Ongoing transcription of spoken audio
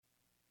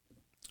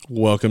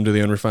Welcome to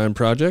the Unrefined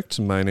Project.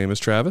 My name is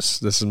Travis.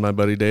 This is my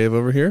buddy Dave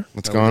over here.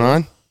 What's going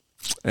on?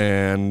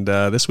 And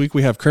this week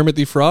we have Kermit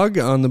the Frog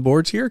on the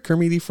boards here.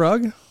 Kermit the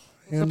Frog.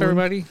 What's up,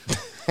 everybody?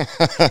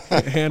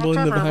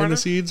 Handling the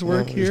behind-the-scenes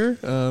work here.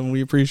 We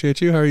appreciate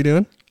you. How are you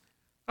doing?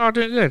 Oh,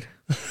 doing good.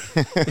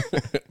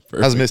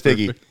 How's Miss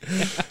Piggy?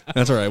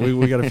 That's all right.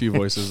 We got a few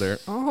voices there.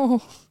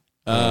 Oh.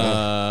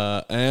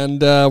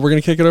 And we're going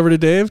to kick it over to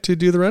Dave to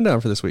do the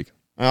rundown for this week.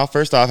 Well,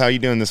 first off, how you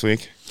doing this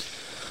week?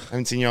 I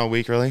haven't seen you all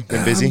week, really.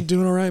 Been busy? I'm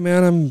doing all right,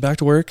 man. I'm back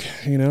to work,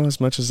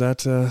 as much as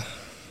that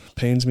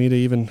pains me to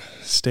even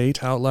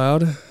state out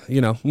loud.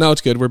 No, it's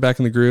good. We're back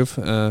in the groove,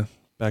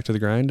 back to the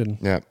grind, and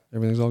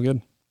everything's all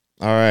good.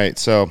 All right,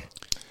 so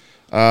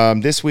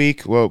this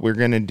week, what we're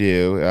going to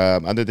do,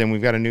 other than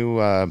we've got a new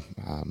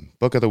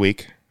book of the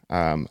week,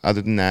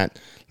 other than that,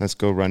 let's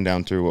go run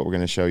down through what we're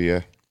going to show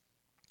you.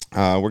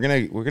 We're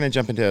gonna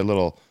jump into a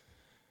little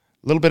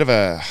bit of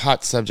a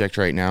hot subject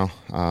right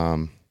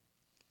now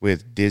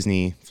with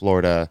Disney,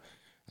 Florida.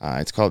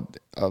 It's called,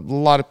 a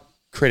lot of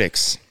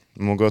critics,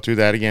 and we'll go through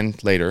that again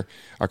later,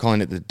 are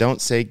calling it the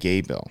Don't Say Gay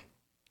bill.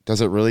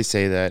 Does it really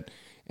say that,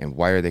 and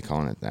why are they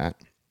calling it that?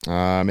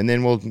 And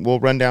then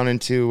we'll run down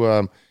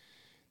into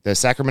the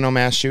Sacramento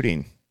mass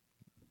shooting.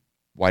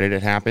 Why did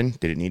it happen?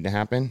 Did it need to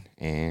happen?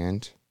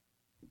 And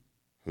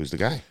who's the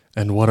guy?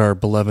 And what our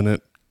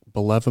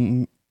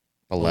malevolent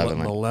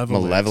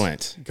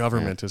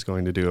government is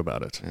going to do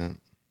about it. Yeah.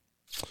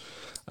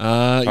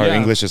 Our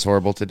English is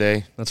horrible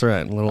today. That's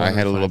right. I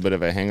had a little bit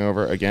of a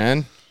hangover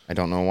again. I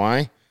don't know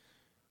why.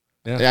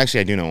 Yeah.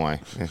 Actually, I do know why.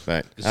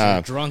 But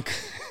drunk.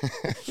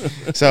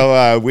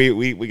 So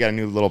we got a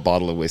new little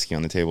bottle of whiskey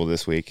on the table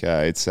this week.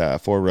 It's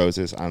Four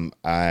Roses.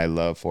 I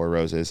love Four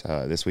Roses.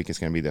 This week it's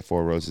going to be the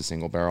Four Roses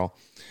single barrel.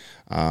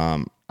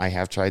 I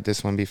have tried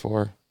this one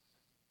before,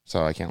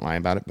 so I can't lie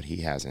about it. But he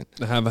hasn't.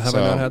 Have I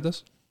not had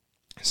this?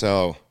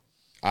 So,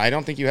 I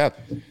don't think you have.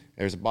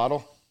 There's a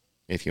bottle.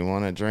 If you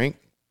want to drink,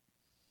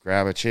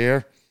 grab a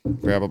chair,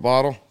 grab a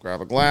bottle, grab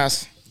a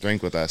glass,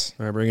 drink with us.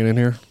 All right, bring it in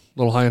here. A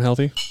little high and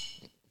healthy.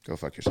 Go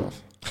fuck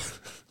yourself.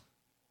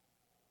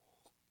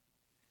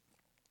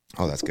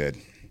 Oh, that's good.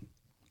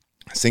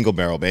 Single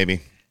barrel,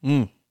 baby.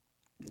 I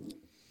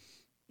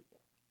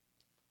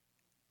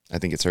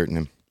think it's hurting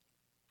him.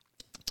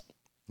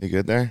 You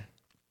good there?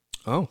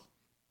 Oh.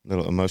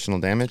 Little emotional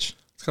damage?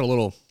 It's got a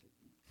little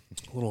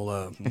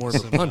more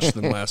of a punch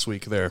than last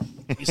week there.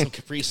 Maybe some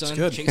Capri Sun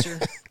chaser?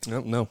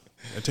 No.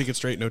 I take it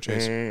straight, no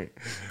chase. A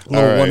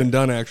little one and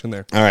done action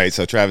there. All right,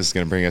 so Travis is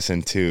going to bring us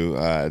into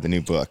the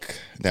new book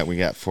that we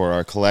got for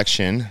our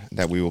collection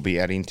that we will be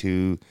adding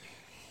to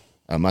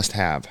a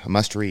must-have, a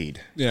must-read.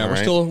 Yeah,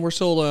 we're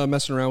still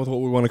messing around with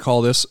what we want to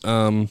call this.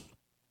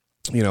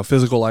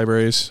 Physical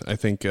libraries, I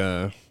think,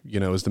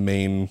 is the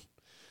main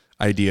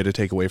idea to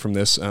take away from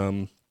this.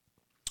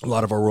 A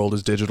lot of our world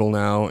is digital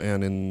now,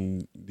 and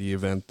in the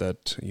event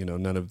that,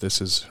 none of this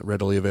is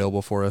readily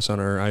available for us on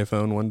our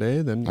iPhone one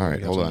day, then... All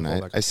right, hold on.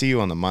 I see you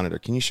on the monitor.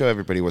 Can you show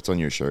everybody what's on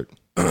your shirt?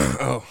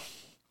 Oh.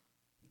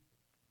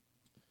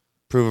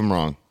 Prove them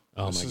wrong.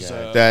 Oh, my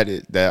God.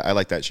 That I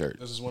like that shirt.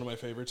 This is one of my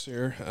favorites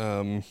here.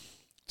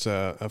 It's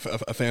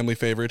a family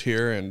favorite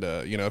here, and,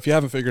 if you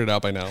haven't figured it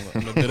out by now,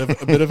 I'm a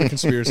bit of a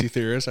conspiracy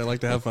theorist. I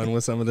like to have fun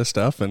with some of this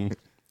stuff, and...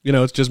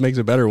 it just makes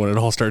it better when it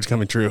all starts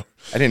coming true.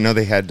 I didn't know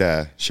they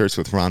had shirts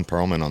with Ron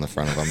Perlman on the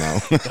front of them,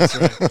 though. That's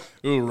right.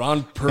 Ooh,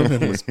 Ron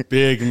Perlman was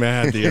big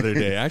mad the other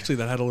day. Actually,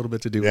 that had a little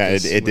bit to do with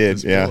this. Yeah, it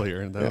did. Yeah.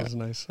 Here. That was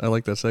nice. I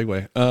like that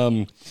segue.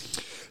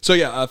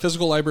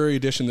 Physical library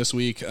edition this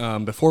week.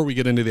 Before we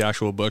get into the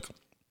actual book,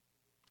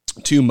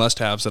 two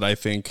must-haves that I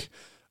think,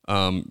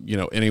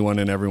 anyone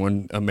and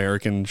everyone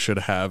American should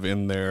have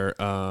in their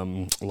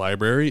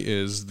library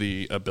is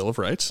the Bill of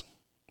Rights.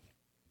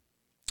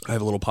 I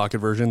have a little pocket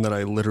version that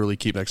I literally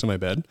keep next to my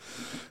bed.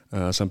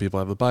 Some people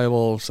have the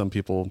Bible. Some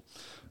people,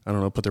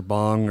 put their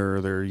bong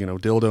or their,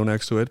 dildo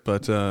next to it.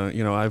 But,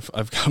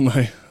 I've got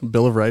my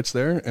Bill of Rights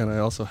there. And I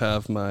also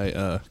have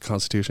my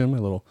Constitution, my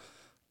little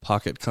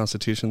pocket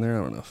Constitution there.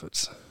 I don't know if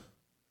it's...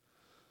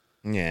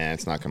 Yeah,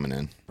 it's not coming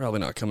in.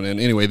 Probably not coming in.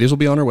 Anyway, these will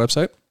be on our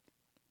website.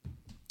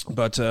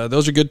 But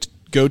those are good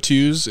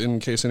go-tos in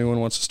case anyone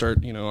wants to start,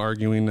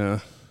 arguing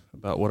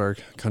about what our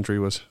country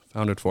was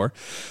founded for.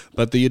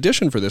 But the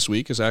edition for this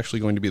week is actually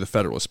going to be the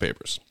Federalist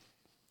Papers.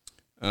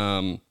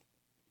 There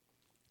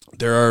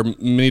are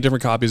many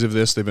different copies of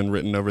this. They've been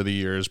written over the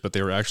years, but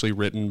they were actually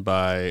written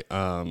by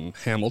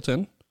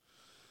Hamilton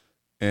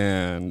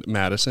and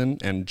Madison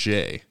and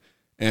Jay.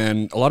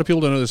 And a lot of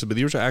people don't know this, but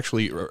these are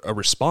actually a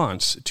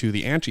response to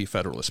the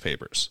Anti-Federalist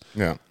Papers.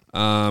 Yeah.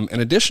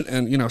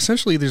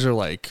 Essentially these are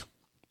like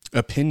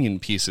opinion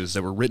pieces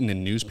that were written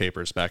in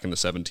newspapers back in the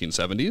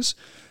 1770s.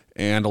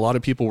 And a lot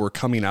of people were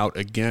coming out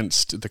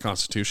against the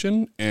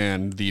Constitution,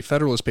 and the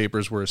Federalist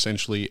Papers were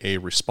essentially a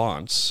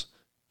response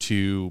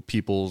to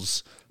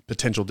people's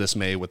potential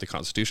dismay with the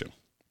Constitution.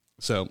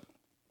 So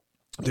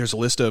there's a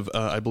list of,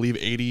 I believe,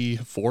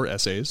 84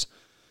 essays,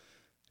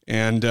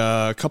 and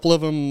a couple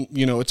of them,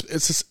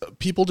 it's just,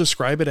 people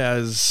describe it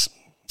as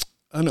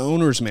an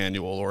owner's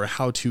manual or a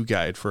how-to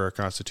guide for our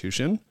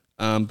Constitution.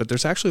 but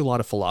there's actually a lot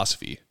of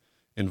philosophy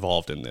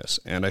involved in this.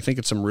 And I think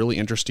it's some really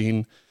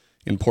interesting,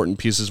 important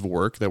pieces of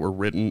work that were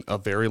written a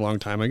very long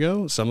time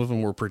ago. Some of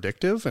them were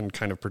predictive and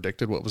kind of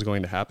predicted what was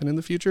going to happen in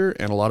the future.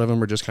 And a lot of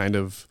them are just kind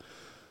of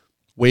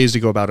ways to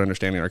go about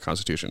understanding our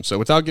Constitution. So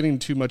without getting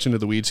too much into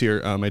the weeds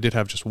here, I did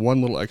have just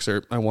one little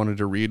excerpt I wanted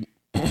to read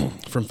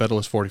from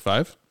Federalist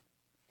 45.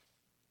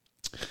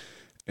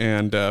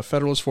 And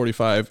Federalist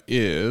 45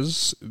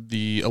 is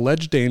the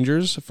alleged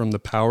dangers from the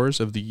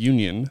powers of the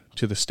Union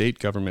to the state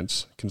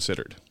governments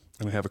considered.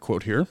 And I have a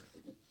quote here.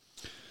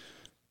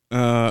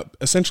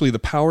 Essentially, the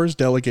powers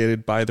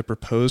delegated by the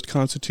proposed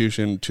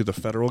Constitution to the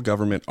federal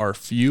government are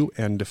few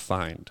and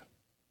defined.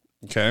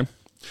 Okay? A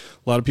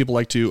lot of people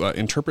like to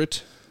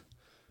interpret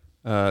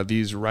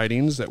these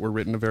writings that were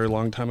written a very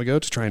long time ago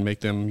to try and make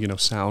them,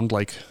 sound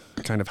like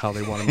kind of how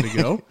they want them to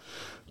go.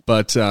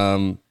 But,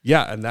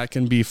 yeah, and that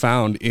can be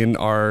found in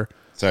our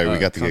Sorry, we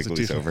got the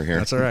gigglies over here.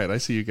 That's all right. I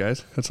see you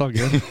guys. That's all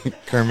good.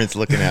 Kermit's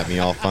looking at me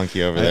all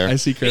funky over there. I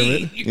see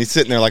Kermit. He's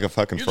sitting there like a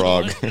fucking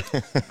frog.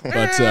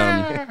 But,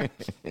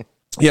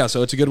 yeah,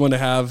 so it's a good one to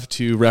have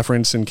to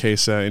reference in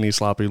case any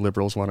sloppy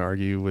liberals want to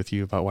argue with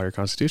you about why your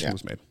Constitution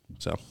was made.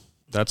 So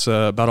that's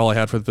about all I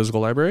had for the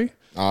physical library.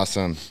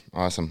 Awesome.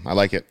 I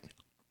like it.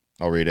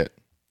 I'll read it.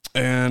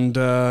 And,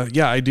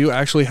 yeah, I do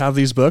actually have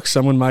these books.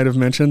 Someone might have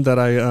mentioned that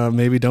I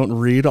maybe don't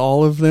read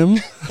all of them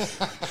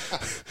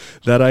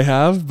that I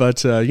have,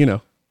 but,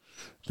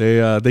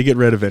 they get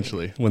read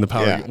eventually when the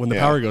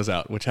power goes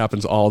out, which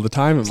happens all the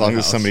time. As long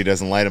as somebody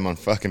doesn't light them on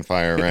fucking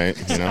fire, right?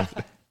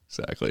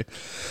 Exactly.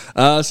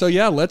 So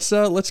yeah,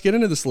 let's get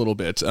into this a little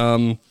bit.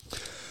 Man,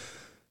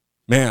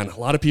 a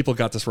lot of people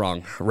got this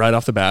wrong right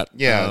off the bat.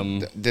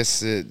 Yeah,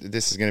 this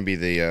is going to be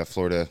the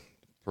Florida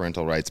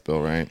Parental Rights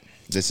Bill, right?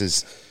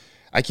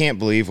 I can't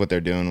believe what they're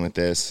doing with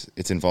this.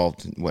 It's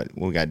involved.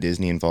 We got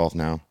Disney involved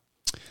now.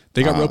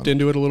 They got roped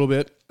into it a little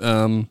bit.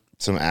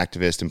 Some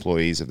activist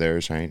employees of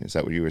theirs, right? Is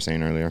that what you were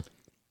saying earlier?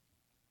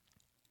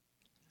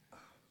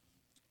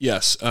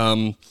 Yes.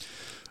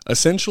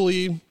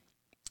 Essentially,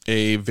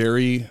 a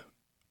very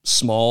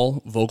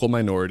small vocal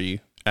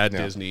minority at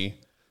Disney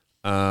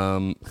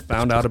found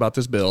out about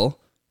this bill,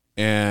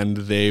 and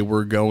they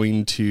were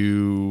going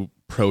to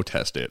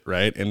protest it,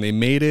 right? And they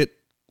made it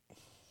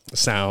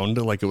sound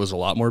like it was a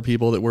lot more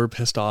people that were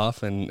pissed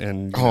off,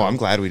 and I'm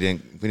glad we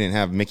didn't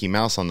have Mickey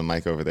Mouse on the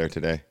mic over there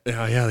today.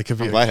 Yeah, that could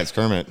be. I'm glad it's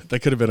Kermit. That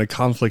could have been a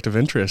conflict of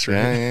interest, right?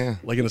 Yeah.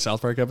 Like in the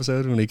South Park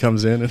episode when he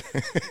comes in and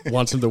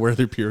wants them to wear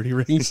their purity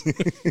rings.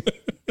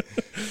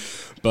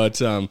 But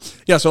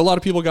yeah, so a lot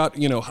of people got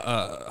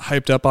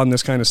hyped up on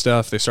this kind of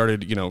stuff. They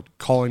started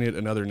calling it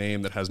another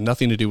name that has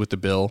nothing to do with the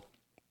bill.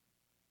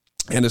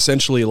 And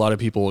essentially, a lot of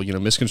people,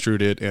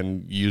 misconstrued it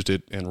and used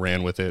it and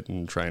ran with it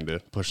and trying to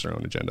push their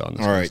own agenda on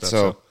this. All right,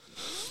 so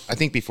I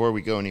think before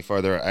we go any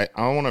farther, I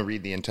want to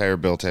read the entire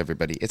bill to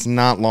everybody. It's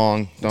not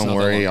long. Don't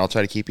worry. I'll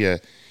try to keep you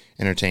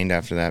entertained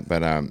after that,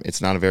 but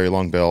it's not a very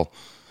long bill.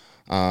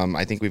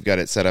 I think we've got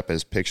it set up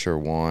as picture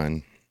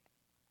 1.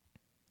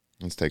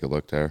 Let's take a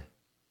look there.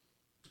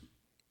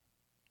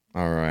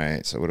 All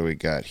right, so what do we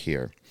got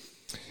here?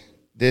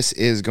 This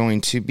is going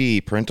to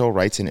be Parental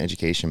Rights in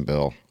Education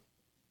Bill.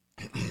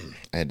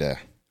 I had to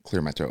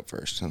clear my throat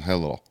first. I had a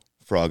little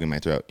frog in my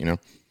throat,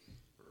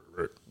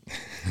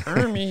 All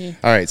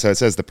right, so it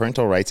says the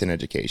Parental Rights in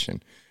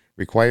Education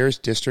requires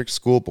district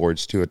school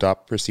boards to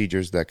adopt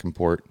procedures that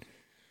comport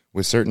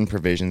with certain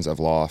provisions of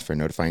law for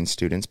notifying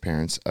students'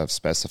 parents of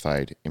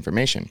specified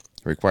information.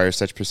 It requires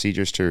such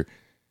procedures to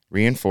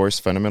reinforce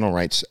fundamental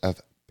rights of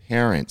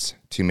parents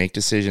to make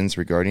decisions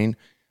regarding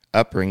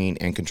upbringing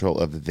and control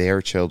of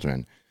their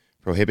children.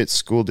 Prohibits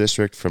school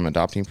district from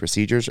adopting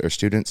procedures or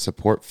student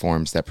support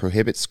forms that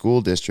prohibit school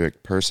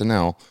district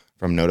personnel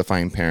from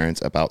notifying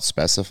parents about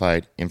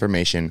specified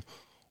information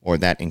or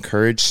that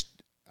encourage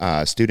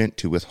student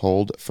to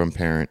withhold from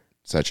parent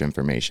such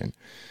information.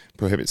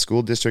 Prohibits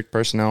school district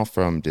personnel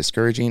from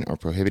discouraging or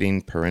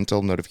prohibiting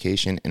parental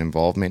notification and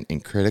involvement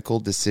in critical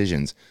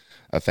decisions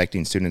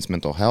affecting students'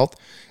 mental health,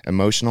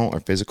 emotional,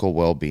 or physical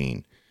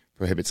well-being.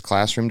 Prohibits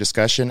classroom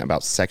discussion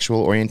about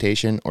sexual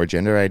orientation or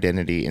gender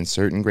identity in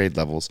certain grade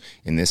levels.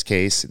 In this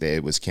case,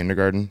 it was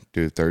kindergarten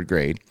through 3rd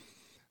grade.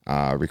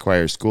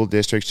 Requires school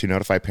districts to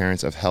notify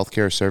parents of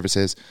healthcare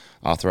services.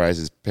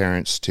 Authorizes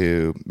parents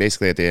to,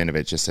 basically at the end of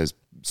it, just says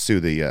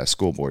sue the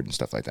school board and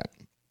stuff like that.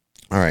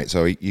 All right,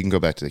 so you can go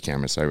back to the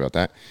camera. Sorry about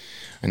that.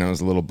 I know it was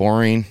a little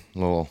boring, a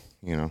little,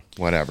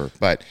 whatever.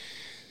 But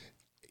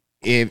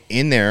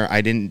in there,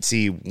 I didn't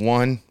see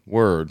one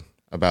word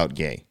about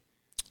gay.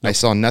 I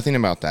saw nothing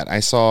about that. I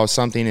saw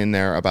something in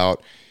there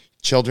about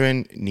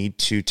children need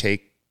to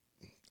take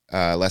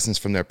lessons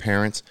from their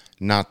parents,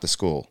 not the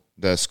school.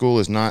 The school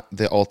is not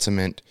the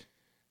ultimate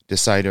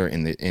decider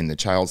in the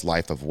child's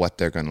life of what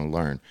they're going to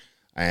learn.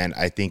 And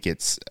I think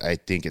it's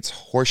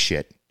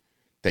horseshit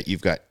that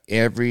you've got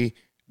every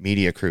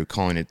media crew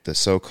calling it the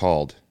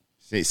so-called.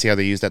 See how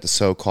they use that, the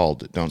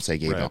so-called don't say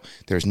gay bill.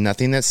 There's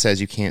nothing that says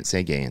you can't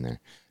say gay in there.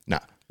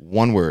 Not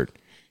one word.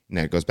 And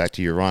that goes back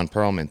to your Ron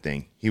Perlman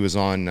thing. He was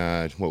on,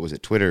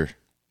 Twitter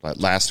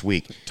last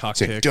week.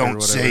 Toxic Said, or don't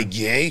whatever. say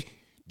gay.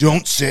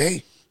 Don't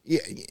say. Yeah,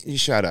 you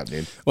shut up,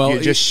 dude. Well, you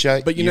just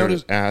shut but you your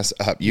notice- ass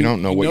up. You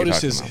don't know what you're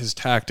talking about. His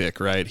tactic,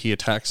 right? He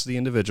attacks the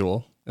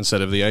individual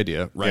instead of the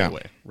idea right Yeah.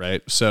 away,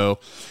 right? So,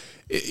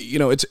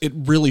 it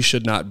really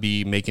should not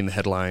be making the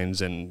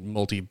headlines and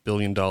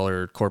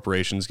multi-billion-dollar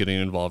corporations getting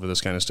involved with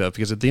this kind of stuff,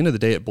 because at the end of the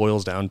day, it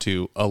boils down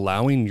to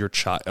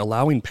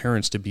allowing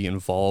parents to be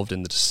involved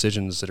in the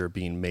decisions that are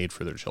being made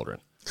for their children.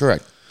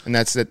 Correct. And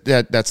that's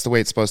the way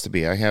it's supposed to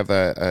be. I have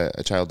a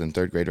child in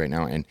 3rd grade right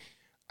now, and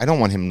I don't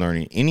want him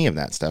learning any of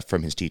that stuff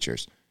from his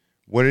teachers.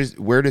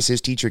 Where does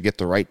his teacher get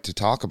the right to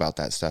talk about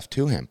that stuff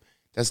to him?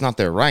 That's not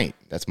their right.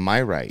 That's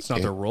my right. It's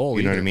not their role.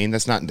 You know either. what I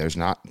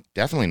mean?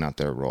 Definitely not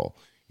their role.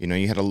 You know,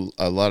 you had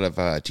a lot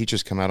of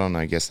teachers come out on,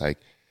 I guess, like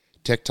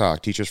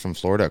TikTok, teachers from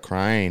Florida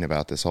crying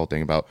about this whole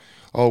thing about,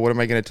 oh, what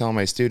am I going to tell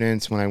my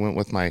students when I went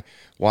with my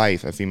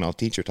wife, a female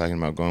teacher talking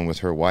about going with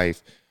her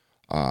wife,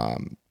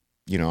 on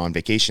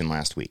vacation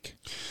last week.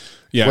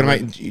 Yeah.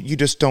 You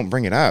just don't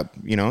bring it up.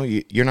 You know,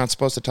 you're not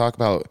supposed to talk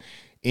about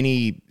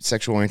any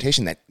sexual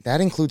orientation.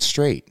 That includes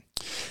straight.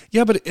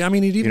 Yeah, but I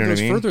mean, it even know what goes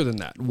I mean? further than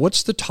that.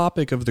 What's the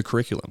topic of the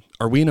curriculum?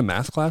 Are we in a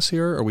math class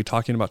here? Are we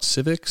talking about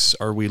civics?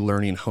 Are we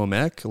learning home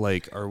ec?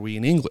 Like, are we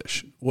in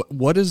English?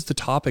 What is the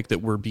topic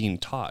that we're being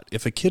taught?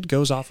 If a kid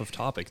goes off of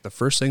topic, the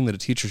first thing that a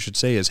teacher should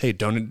say is, hey,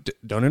 don't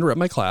interrupt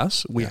my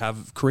class. We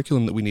have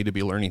curriculum that we need to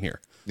be learning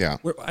here. Yeah.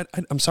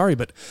 I'm sorry,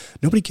 but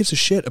nobody gives a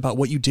shit about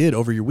what you did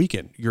over your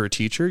weekend. You're a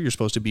teacher. You're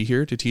supposed to be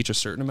here to teach a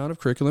certain amount of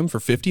curriculum for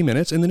 50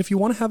 minutes. And then if you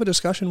want to have a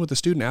discussion with the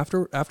student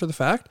after the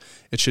fact,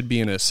 it should be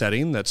in a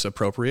setting that's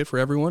appropriate for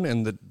everyone.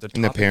 And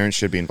the parents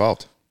should be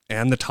involved.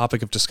 And the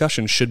topic of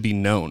discussion should be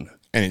known.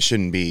 And it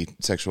shouldn't be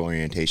sexual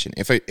orientation.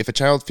 If a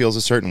child feels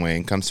a certain way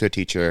and comes to a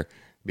teacher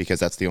because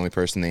that's the only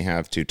person they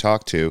have to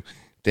talk to,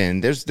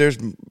 then there's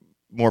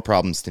more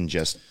problems than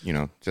just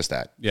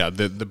that. Yeah.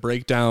 The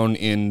breakdown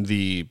in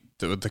the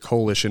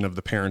coalition of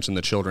the parents and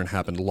the children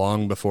happened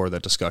long before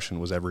that discussion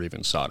was ever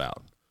even sought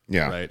out.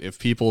 Yeah. Right. If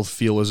people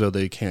feel as though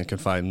they can't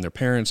confide in their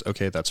parents,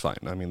 okay, that's fine.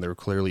 I mean, there were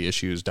clearly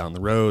issues down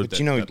the road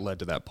that led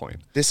to that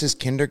point. This is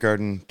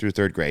kindergarten through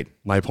 3rd grade.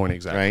 My point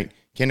exactly. Right?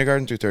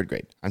 Kindergarten through 3rd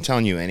grade. I'm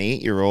telling you, an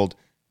 8-year-old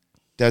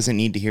doesn't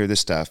need to hear this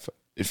stuff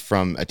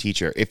from a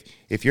teacher.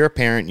 If you're a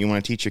parent and you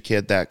want to teach your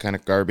kid that kind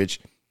of garbage,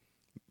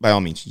 by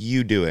all means,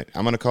 you do it.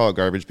 I'm going to call it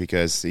garbage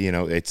because,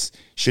 it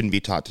shouldn't be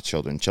taught to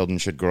children. Children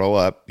should grow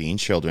up being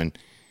children.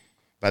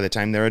 By the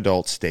time they're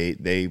adults,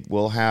 they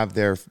will have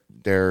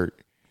their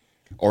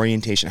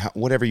orientation,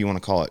 whatever you want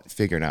to call it,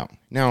 figured out.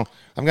 Now,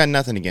 I've got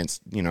nothing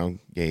against,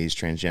 gays,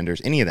 transgenders,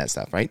 any of that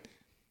stuff, right?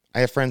 I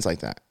have friends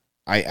like that.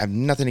 I have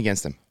nothing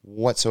against them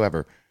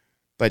whatsoever.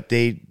 But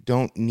they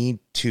don't need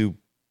to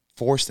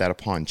force that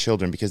upon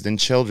children, because then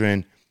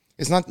children...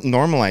 It's not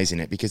normalizing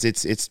it, because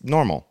it's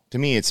normal. To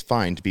me, it's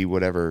fine to be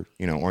whatever,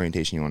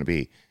 orientation you want to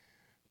be.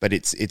 But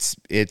it's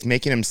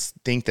making them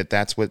think that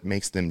that's what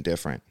makes them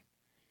different,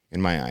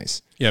 in my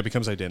eyes. Yeah, it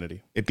becomes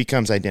identity. It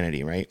becomes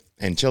identity, right?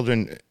 And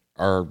children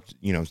are,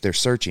 they're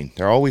searching.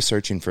 They're always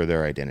searching for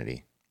their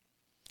identity,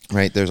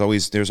 right? There's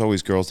always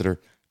girls that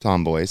are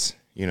tomboys,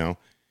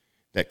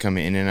 that come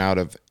in and out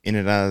of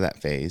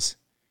that phase,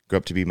 grow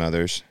up to be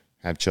mothers,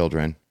 have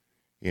children,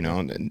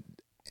 and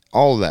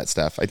all of that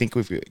stuff. I think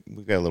we've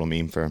got a little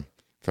meme from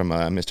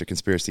Mr.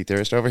 Conspiracy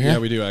Theorist over here. Yeah,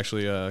 we do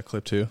actually.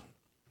 Clip 2.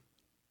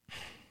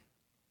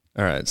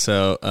 All right,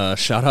 so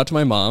shout out to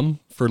my mom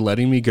for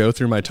letting me go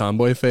through my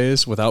tomboy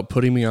phase without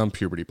putting me on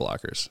puberty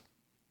blockers.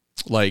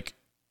 Like,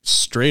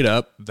 straight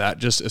up, that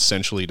just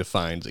essentially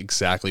defines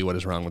exactly what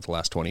is wrong with the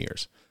last 20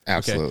 years.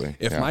 Absolutely. Okay?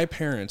 If my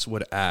parents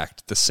would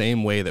act the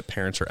same way that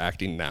parents are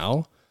acting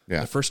now,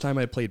 the first time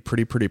I played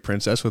Pretty Pretty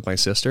Princess with my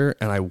sister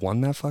and I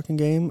won that fucking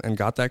game and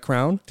got that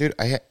crown, dude,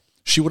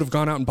 she would have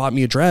gone out and bought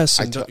me a dress.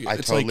 I And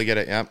totally get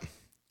it. Yep.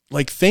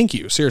 Like, thank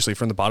you. Seriously,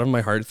 from the bottom of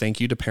my heart,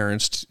 thank you to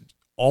parents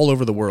all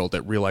over the world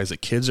that realize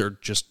that kids are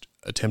just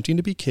attempting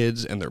to be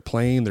kids, and they're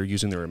playing, they're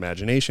using their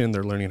imagination,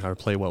 they're learning how to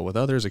play well with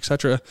others,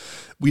 etc.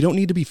 We don't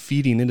need to be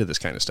feeding into this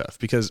kind of stuff,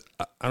 because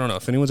I don't know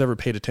if anyone's ever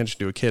paid attention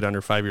to a kid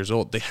under 5 years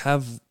old. They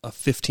have a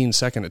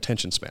 15-second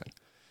attention span.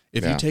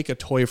 If you take a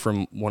toy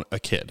from a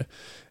kid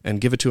and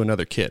give it to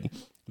another kid,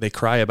 they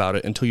cry about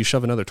it until you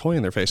shove another toy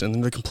in their face, and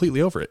then they're completely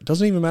over it. It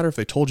doesn't even matter if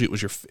they told you it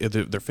was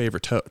their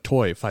favorite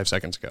toy 5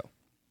 seconds ago,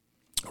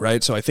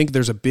 right? So I think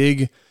there's a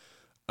big,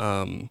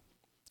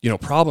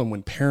 problem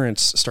when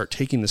parents start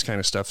taking this kind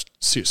of stuff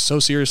so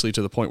seriously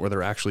to the point where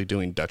they're actually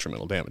doing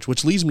detrimental damage.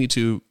 Which leads me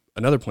to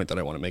another point that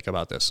I want to make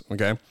about this.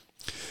 Okay,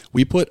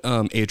 we put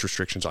age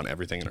restrictions on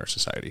everything in our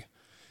society.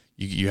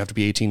 You have to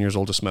be 18 years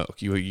old to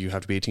smoke. You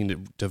have to be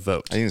 18 to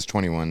vote. I think it's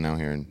 21 now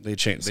here in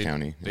this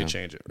county. They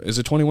change it. Is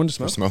it 21 to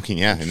smoke? For smoking,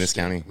 yeah, in this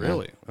county.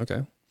 Really? Yeah.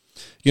 Okay.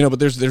 But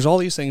there's all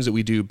these things that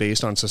we do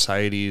based on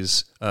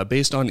societies,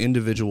 based on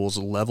individuals'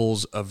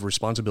 levels of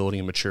responsibility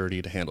and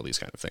maturity to handle these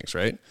kind of things,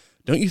 right?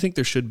 Don't you think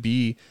there should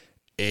be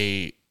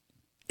a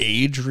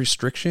age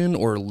restriction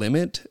or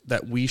limit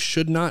that we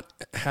should not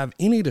have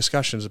any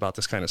discussions about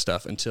this kind of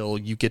stuff until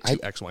you get to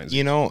X, Y, and Z.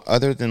 You know,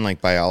 other than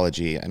like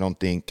biology, I don't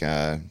think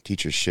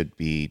teachers should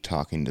be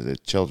talking to the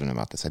children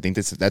about this. I think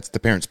that's the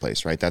parents'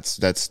 place, right?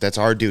 That's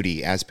our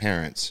duty as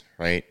parents,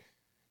 right?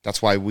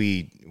 That's why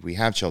we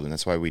have children.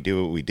 That's why we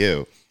do what we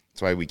do.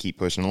 That's why we keep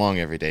pushing along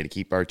every day to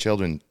keep our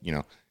children, you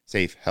know,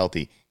 safe,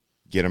 healthy,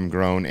 get them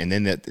grown, and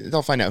then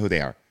they'll find out who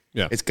they are.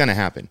 Yeah, it's gonna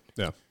happen.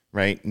 Yeah,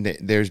 right.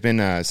 There's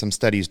been some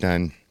studies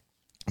done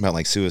about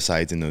like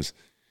suicides in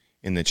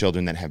the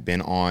children that have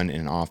been on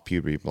and off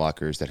puberty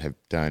blockers, that have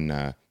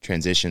done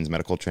transitions,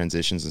 medical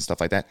transitions and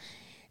stuff like that.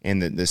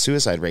 And the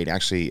suicide rate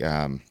actually,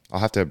 I'll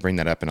have to bring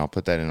that up and I'll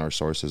put that in our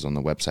sources on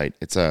the website.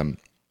 It's I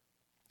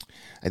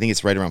think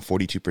it's right around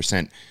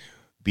 42%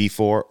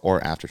 before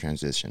or after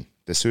transition.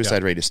 The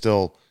suicide rate is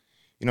still,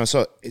 you know,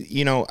 so,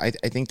 you know, I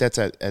think that's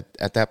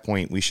at that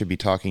point we should be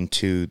talking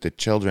to the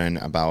children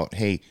about,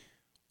 hey,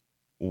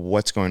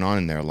 what's going on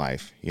in their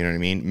life? You know what I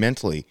mean?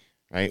 Mentally,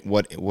 right?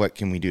 What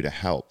can we do to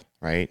help,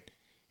 right?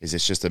 Is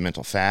this just a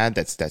mental fad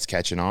that's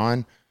catching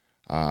on?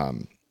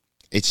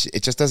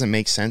 It just doesn't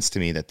make sense to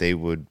me that they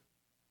would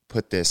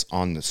put this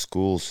on the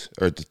schools,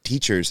 or the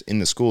teachers in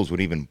the schools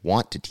would even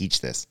want to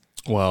teach this.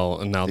 Well,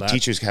 and now the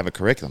teachers have a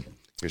curriculum.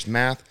 There's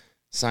math,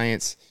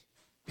 science,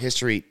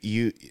 history.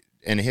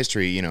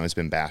 History, you know, has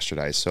been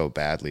bastardized so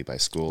badly by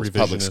schools,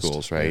 public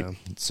schools, right? Yeah.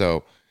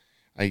 So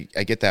I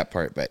get that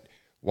part, but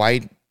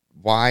why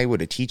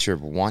would a teacher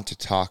want to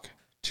talk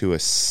to a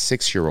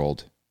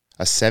 6-year-old,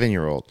 a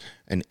 7-year-old,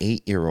 an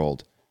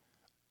 8-year-old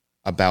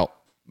about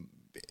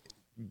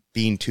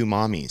being two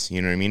mommies,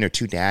 you know what I mean, or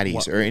two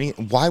daddies, or any?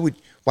 Why would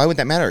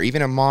that matter?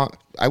 Even a mom,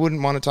 I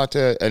wouldn't want to talk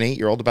to an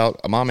 8-year-old about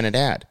a mom and a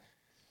dad,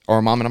 or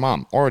a mom and a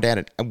mom, or a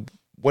dad.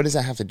 What does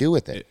that have to do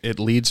with it? It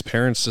leads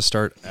parents to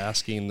start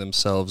asking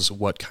themselves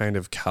what kind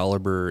of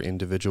caliber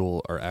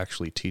individual are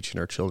actually teaching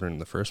our children in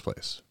the first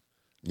place.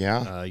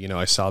 Yeah. You know,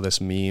 I saw this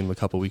meme a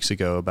couple weeks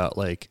ago about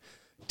like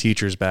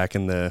teachers back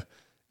in the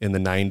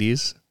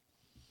 90s,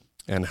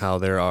 and how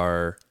there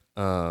are,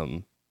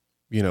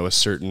 you know, a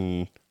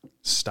certain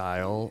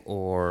style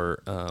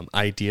or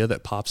idea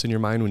that pops in your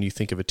mind when you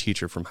think of a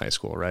teacher from high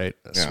school, right?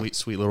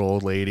 Sweet little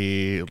old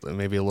lady,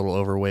 maybe a little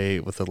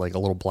overweight with a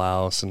little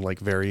blouse, and like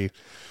very,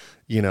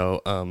 you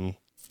know,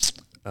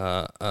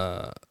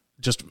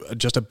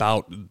 just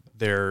about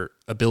their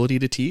ability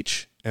to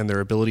teach and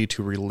their ability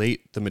to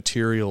relate the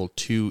material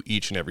to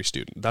each and every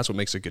student. That's what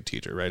makes a good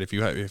teacher, right? If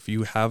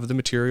you have the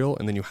material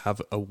and then you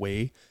have a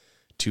way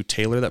to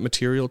tailor that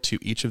material to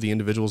each of the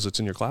individuals that's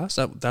in your class,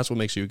 that's what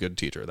makes you a good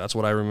teacher. That's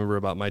what I remember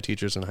about my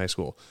teachers in high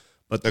school.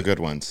 But the good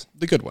ones.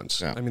 The good ones.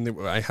 Yeah. I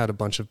mean, I had a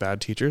bunch of bad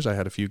teachers. I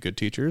had a few good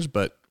teachers,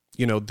 but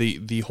you know,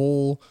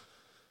 the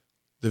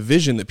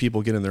vision that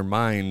people get in their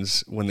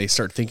minds when they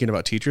start thinking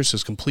about teachers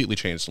has completely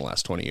changed in the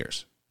last 20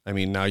 years. I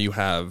mean, now you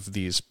have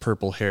these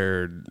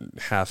purple-haired,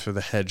 half of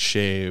the head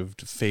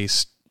shaved,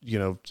 face, you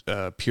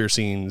know,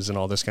 piercings and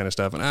all this kind of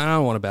stuff. And I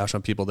don't want to bash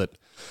on people that,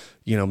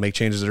 you know, make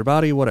changes to their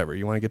body, whatever.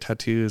 You want to get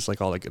tattoos, like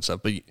all that good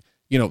stuff. But,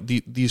 you know,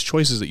 these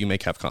choices that you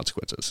make have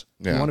consequences.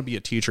 Yeah. You want to be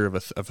a teacher of a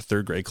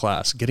third grade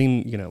class.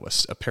 Getting, you know,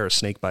 a pair of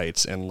snake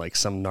bites and like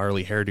some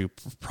gnarly hairdo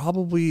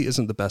probably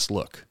isn't the best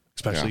look,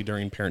 especially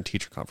during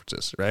parent-teacher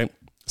conferences, right?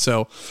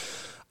 So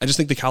I just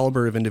think the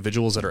caliber of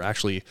individuals that are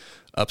actually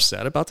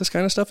upset about this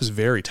kind of stuff is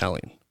very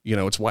telling. You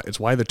know, it's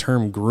why the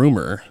term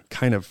groomer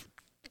kind of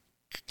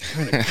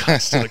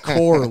cuts to the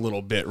core a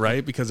little bit,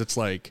 right? Because it's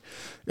like,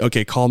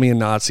 okay, call me a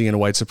Nazi and a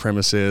white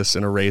supremacist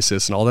and a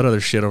racist and all that other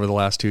shit over the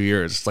last 2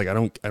 years. It's like, I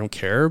don't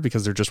care,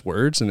 because they're just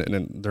words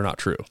and they're not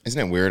true.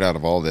 Isn't it weird? Out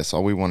of all this,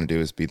 all we want to do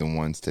is be the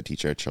ones to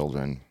teach our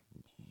children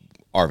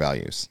our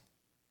values.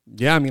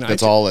 Yeah, I mean,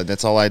 that's all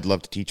I'd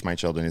love to teach my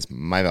children is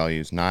my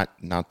values, not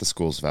the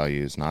school's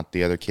values, not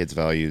the other kids'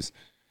 values,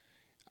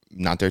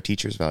 not their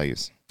teachers'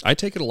 values. I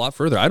take it a lot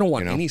further. I don't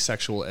want any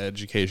sexual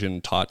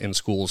education taught in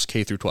schools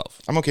K through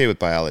 12. I'm okay with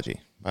biology.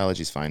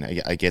 Biology's fine.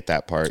 I get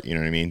that part. You know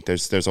what I mean?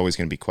 There's always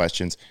going to be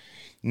questions.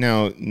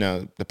 No,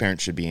 the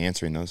parents should be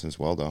answering those as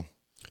well, though.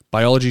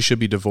 Biology should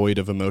be devoid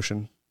of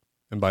emotion,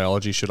 and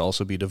biology should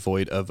also be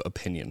devoid of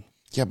opinion.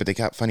 Yeah, but they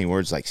got funny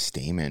words like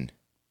stamen.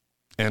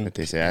 And what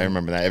they say, I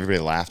remember that. Everybody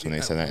laughed when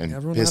they said that.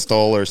 And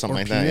pistol or something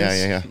like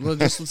penis. That. Yeah. Well,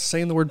 just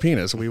saying the word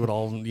penis, we would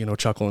all, you know,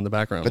 chuckle in the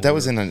background. But that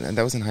was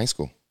in high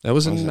school. That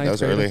was in ninth grade. That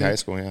was early high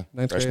school, yeah.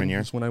 Freshman year.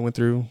 That's when I went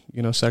through,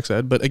 you know, sex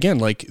ed. But again,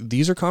 like,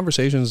 these are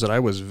conversations that I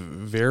was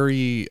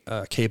very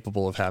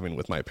capable of having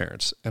with my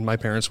parents. And my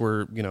parents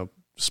were, you know,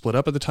 split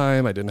up at the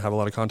time. I didn't have a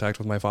lot of contact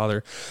with my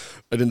father.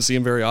 I didn't see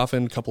him very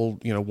often,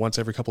 once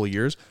every couple of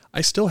years.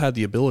 I still had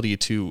the ability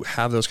to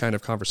have those kind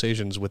of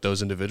conversations with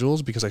those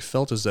individuals because I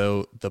felt as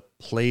though the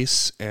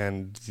place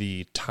and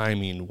the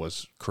timing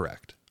was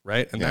correct,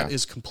 right? And that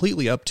is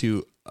completely up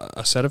to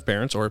a set of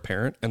parents or a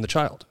parent and the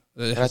child.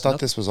 I thought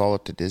this was all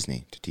up to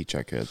Disney to teach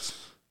our kids.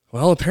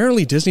 Well,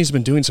 apparently Disney's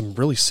been doing some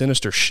really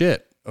sinister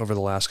shit over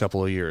the last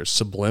couple of years,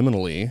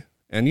 subliminally.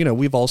 And, you know,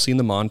 we've all seen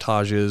the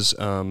montages.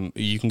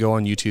 You can go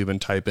on YouTube and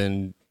type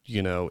in,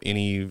 you know,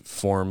 any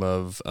form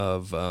of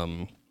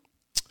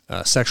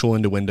sexual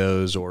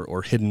innuendos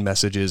or hidden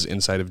messages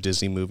inside of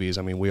Disney movies.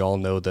 I mean, we all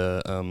know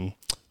the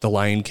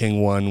Lion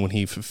King one when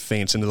he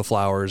faints into the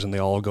flowers and they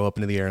all go up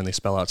into the air and they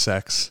spell out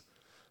sex.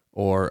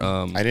 Or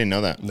I didn't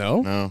know that.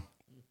 No.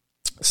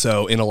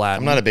 So in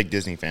Aladdin, I'm not a big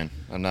Disney fan.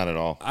 I'm not at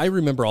all. I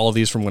remember all of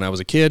these from when I was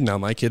a kid. Now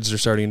my kids are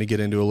starting to get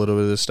into a little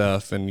bit of this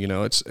stuff, and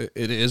it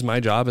is my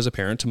job as a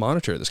parent to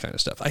monitor this kind of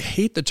stuff. I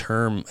hate the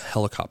term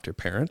helicopter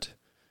parent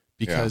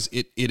because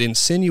it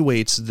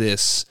insinuates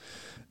this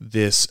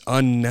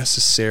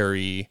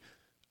unnecessary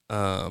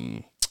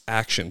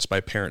actions by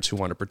parents who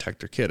want to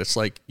protect their kid. It's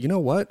like, you know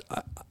what?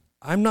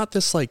 I'm not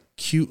this like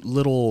cute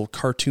little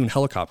cartoon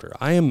helicopter.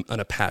 I am an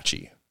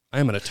Apache. I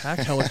am an attack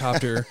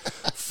helicopter,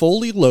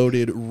 fully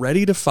loaded,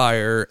 ready to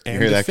fire and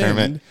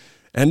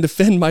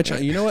defend my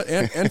child. You know what?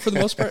 And for the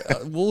most part,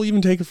 we'll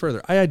even take it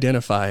further. I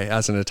identify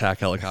as an attack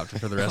helicopter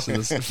for the rest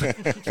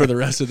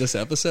of this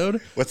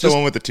episode. What's the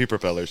one with the two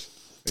propellers?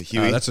 A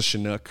Huey? That's a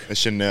Chinook. A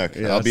Chinook.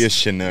 Yeah, I'll be a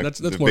Chinook. That's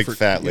the more big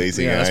fat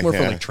lazy guy. That's more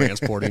for like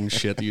transporting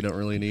shit that you don't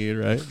really need,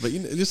 right? But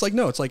it's like,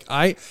 no, it's like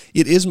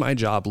it is my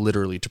job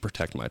literally to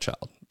protect my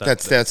child.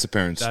 That's the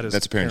parent's.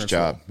 That's a parent's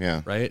job. Role,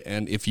 yeah. Right.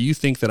 And if you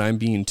think that I'm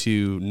being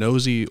too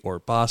nosy or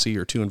bossy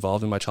or too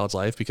involved in my child's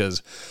life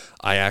because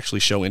I actually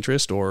show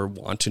interest or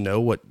want to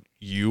know what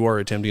you are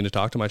attempting to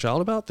talk to my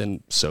child about,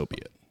 then so be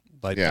it.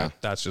 Like,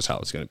 that's just how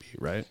it's going to be,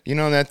 right?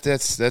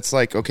 That's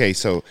like, okay,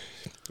 so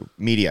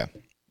media.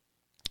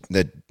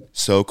 The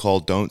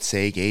so-called "Don't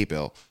Say Gay"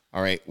 bill.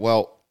 All right.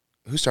 Well,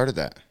 who started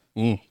that?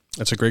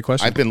 That's a great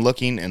question. I've been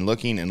looking and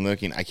looking and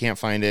looking. I can't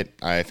find it.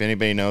 If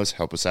anybody knows,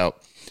 help us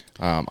out.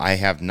 I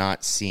have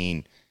not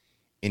seen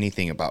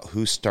anything about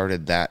who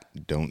started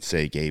that "Don't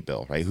Say Gay"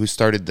 bill. Right? Who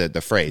started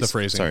the phrase? The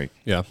phrasing. Sorry.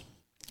 Yeah.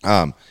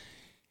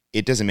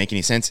 It doesn't make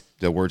any sense.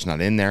 The word's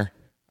not in there.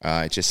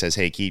 It just says,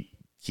 "Hey, keep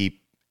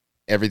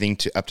everything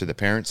up to the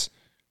parents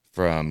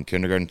from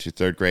kindergarten to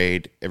third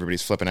grade."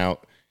 Everybody's flipping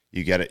out.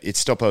 You get it. It's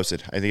still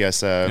posted. I think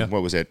that's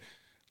what was it?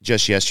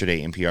 Just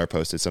yesterday, NPR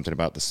posted something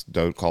about this.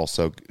 Don't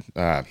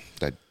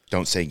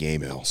say gay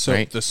bill. So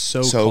right? The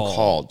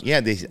so-called.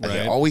 Yeah,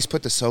 they always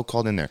put the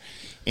so-called in there.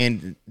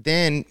 And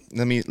then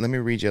let me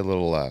read you a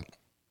little.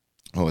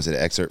 What was it?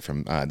 Excerpt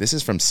from this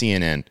is from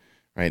CNN.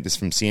 Right. This is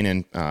from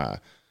CNN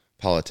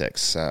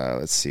Politics.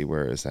 Let's see.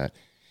 Where is that?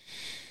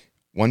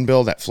 One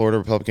bill that Florida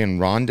Republican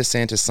Ron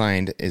DeSantis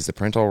signed is the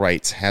parental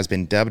rights has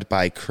been dubbed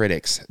by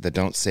critics the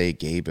 "Don't Say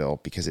Gay" bill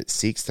because it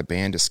seeks to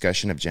ban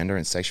discussion of gender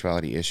and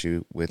sexuality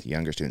issue with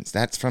younger students.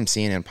 That's from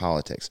CNN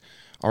Politics.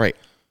 All right.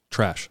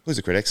 Trash. Who's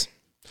the critics?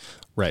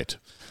 Right.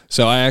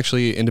 So I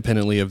actually,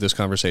 independently of this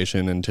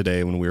conversation and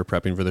today when we were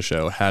prepping for the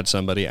show, had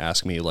somebody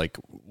ask me, like,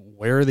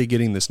 where are they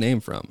getting this name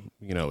from?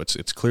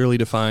 It's clearly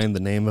defined.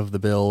 The name of the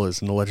bill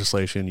is in the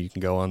legislation. You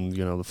can go on,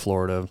 the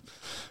Florida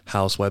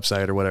House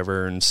website or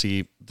whatever and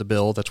see the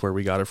bill. That's where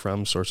we got it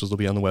from. Sources will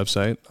be on the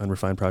website,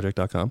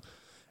 unrefinedproject.com.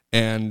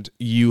 And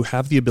you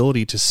have the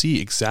ability to see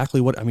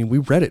exactly we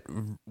read it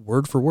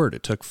word for word.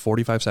 It took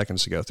 45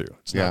 seconds to go through.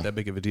 It's not that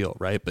big of a deal,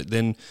 right? But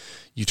then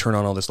you turn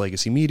on all this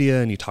legacy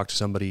media and you talk to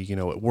somebody,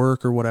 at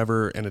work or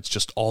whatever, and it's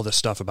just all this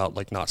stuff about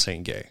like not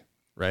saying gay.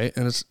 Right.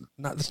 And it's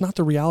not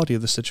the reality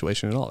of the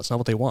situation at all. It's not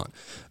what they want.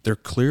 They're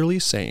clearly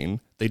saying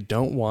they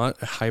don't want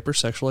a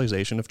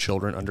hypersexualization of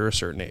children under a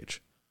certain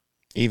age.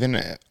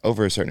 Even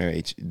over a certain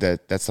age,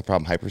 that's the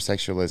problem.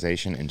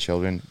 Hypersexualization and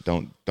children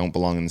don't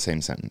belong in the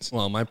same sentence.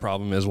 Well, my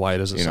problem is why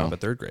does it stop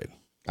at third grade?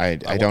 I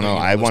don't know.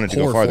 I wanted to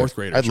go farther.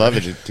 I'd love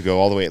it to go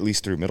all the way at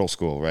least through middle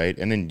school, right?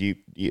 And then you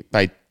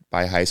by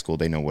high school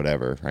they know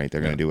whatever, right?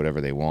 They're going to do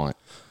whatever they want.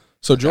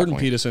 So Jordan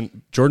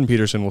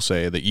Peterson will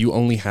say that you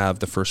only have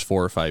the first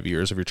 4 or 5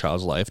 years of your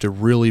child's life to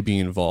really be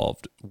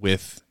involved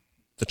with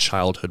the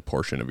childhood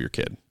portion of your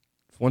kid.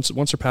 Once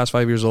they're past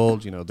 5 years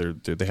old,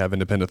 they have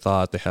independent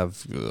thought, they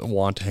have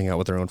want to hang out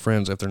with their own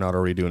friends if they're not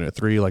already doing it at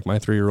 3, like my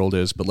 3-year-old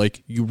is. But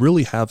like you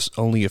really have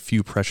only a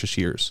few precious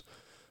years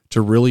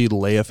to really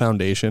lay a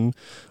foundation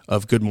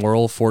of good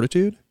moral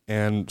fortitude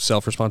and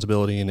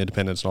self-responsibility and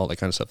independence and all that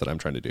kind of stuff that I'm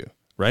trying to do.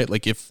 Right?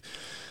 Like if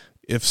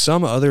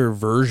some other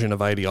version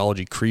of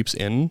ideology creeps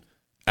in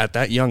at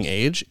that young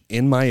age,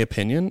 in my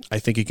opinion, I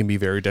think it can be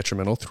very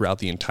detrimental throughout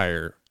the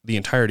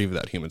entirety of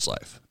that human's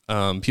life.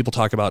 People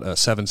talk about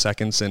 7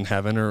 seconds in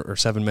heaven or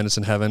 7 minutes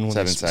in heaven when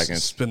 7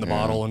 seconds. Spin the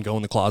bottle and go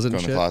in the closet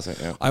and shit.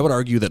 Yeah. I would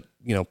argue that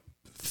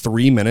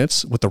 3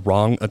 minutes with the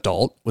wrong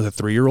adult with a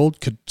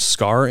 3-year-old could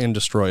scar and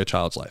destroy a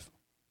child's life.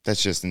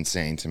 That's just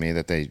insane to me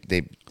that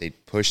they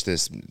push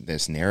this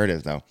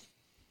narrative though.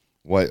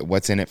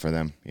 What's in it for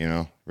them?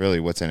 Really,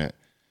 what's in it?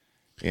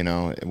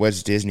 What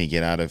does Disney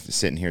get out of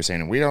sitting here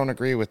saying we don't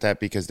agree with that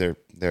because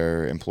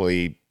their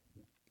employees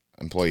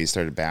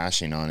started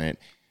bashing on it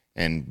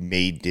and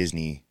made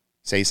Disney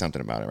say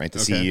something about it, right? The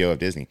CEO of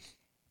Disney.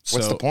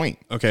 What's the point?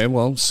 Okay,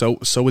 well, so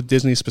with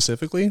Disney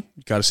specifically,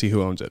 you got to see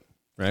who owns it,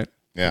 right?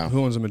 Yeah.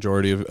 Who owns the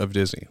majority of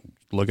Disney?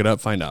 Look it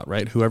up, find out,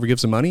 right? Whoever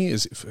gives the money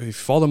if you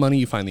follow the money,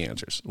 you find the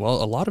answers.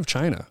 Well, a lot of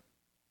China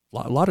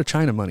A lot of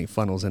China money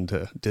funnels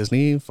into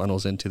Disney,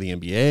 funnels into the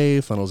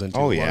NBA, funnels into a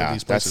lot of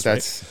these places.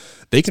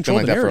 Right? They control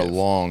the narrative. It's been like that for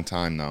a long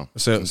time, though.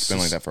 So it's been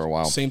like that for a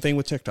while. Same thing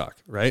with TikTok,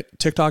 right?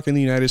 TikTok in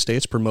the United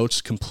States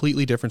promotes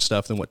completely different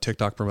stuff than what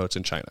TikTok promotes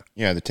in China.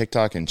 Yeah, the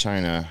TikTok in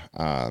China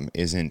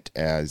isn't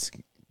as,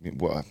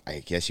 well, I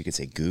guess you could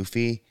say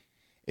goofy.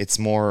 It's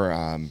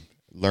more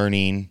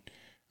learning,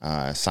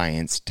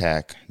 science,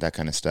 tech, that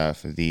kind of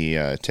stuff.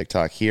 The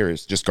TikTok here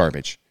is just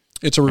garbage.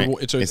 It's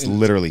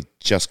literally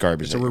just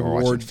garbage. It's a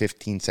reward. We're watching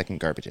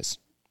 15-second garbages.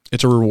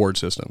 It's a reward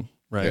system,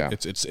 right? Yeah.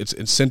 It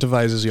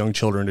incentivizes young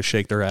children to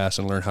shake their ass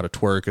and learn how to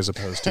twerk, as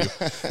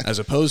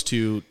opposed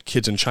to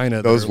kids in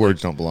China. Those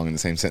words don't belong in the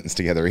same sentence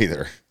together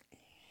either.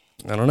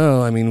 I don't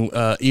know. I mean,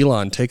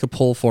 Elon, take a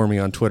poll for me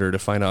on Twitter to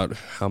find out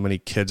how many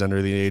kids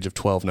under the age of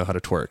 12 know how to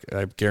twerk.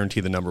 I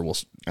guarantee the number will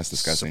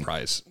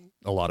surprise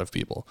a lot of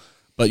people.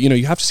 But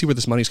you have to see where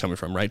this money's coming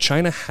from, right?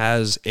 China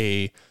has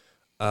a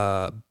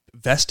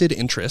vested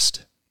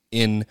interest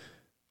in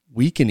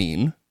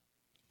weakening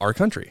our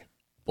country,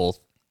 both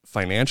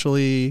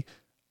financially,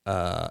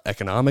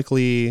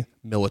 economically,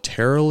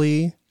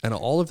 militarily, and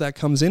all of that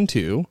comes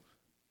into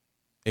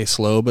a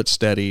slow but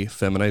steady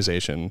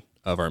feminization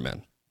of our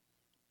men.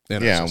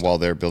 Yeah, while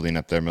they're building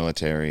up their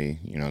military,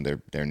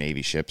 their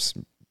Navy ships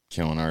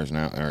killing ours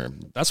now, or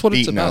that's what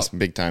it's about. Us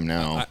big time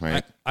now,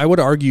 right? I would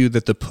argue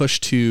that the push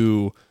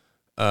to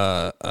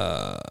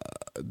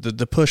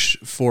the push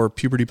for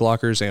puberty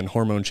blockers and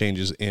hormone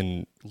changes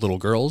in little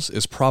girls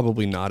is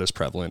probably not as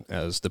prevalent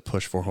as the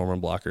push for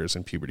hormone blockers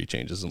and puberty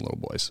changes in little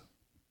boys.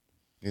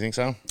 You think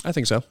so? I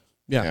think so.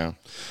 Yeah.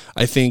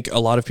 I think a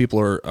lot of people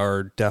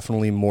are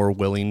definitely more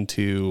willing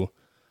to,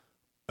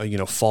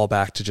 fall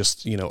back to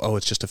just,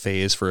 it's just a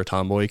phase for a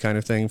tomboy kind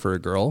of thing for a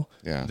girl.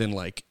 Yeah. Than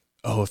like,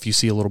 if you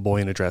see a little boy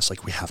in a dress,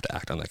 like we have to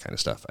act on that kind of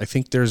stuff. I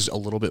think there's a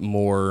little bit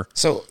more.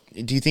 So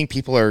do you think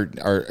people are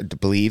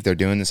believe they're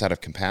doing this out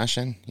of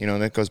compassion?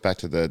 That goes back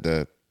to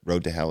the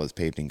road to hell is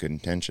paved in good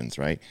intentions,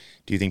 right?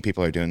 Do you think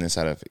people are doing this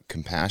out of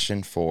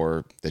compassion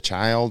for the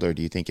child, or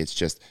do you think it's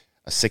just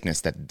a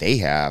sickness that they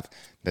have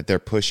that they're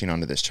pushing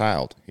onto this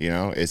child?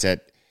 Is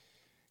that,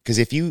 because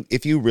if you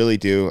really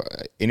do,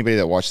 anybody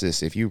that watches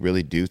this, if you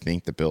really do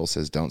think the bill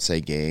says don't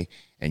say gay,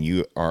 and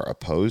you are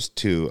opposed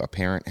to a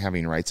parent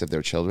having rights of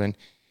their children,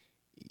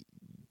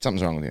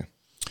 something's wrong with you.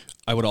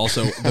 I would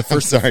also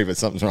sorry, but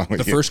something's wrong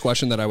with you. The first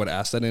question that I would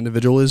ask that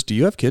individual is, do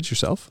you have kids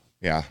yourself?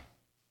 Yeah.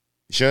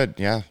 You should.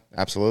 Yeah,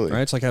 absolutely.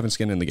 Right? It's like having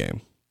skin in the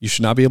game. You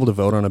should not be able to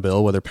vote on a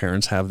bill whether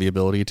parents have the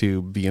ability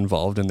to be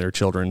involved in their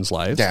children's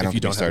lives. Yeah, if you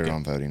don't started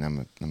on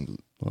voting.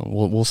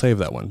 We'll save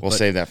that one. We'll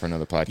save that for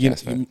another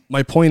podcast.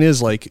 My point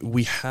is, like,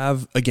 we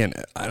have, again,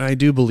 and I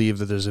do believe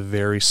that there's a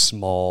very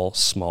small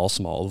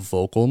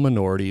vocal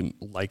minority,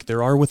 like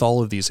there are with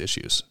all of these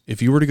issues.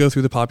 If you were to go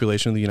through the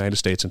population of the United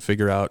States and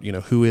figure out,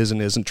 who is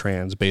and isn't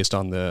trans based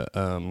on the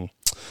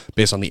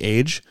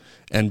age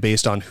and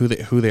based on who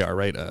they are,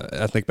 right?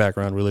 Ethnic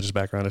background, religious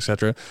background,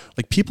 etc.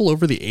 Like people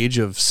over the age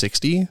of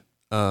 60,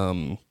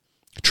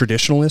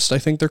 traditionalists, I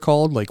think they're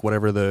called, like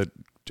whatever the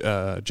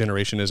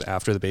generation is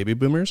after the baby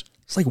boomers,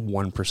 it's like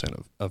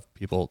 1% of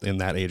people in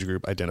that age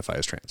group identify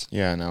as trans.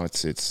 Yeah, no,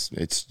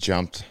 it's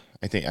jumped.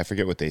 I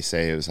forget what they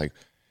say. It was like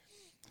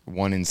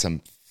 1 in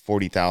some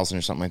 40,000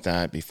 or something like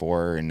that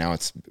before, and now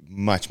it's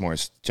much more.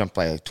 It's jumped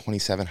by like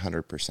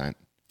 2,700%.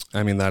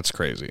 I mean, that's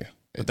crazy.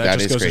 But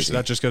that is crazy.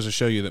 That just goes to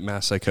show you that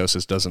mass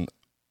psychosis doesn't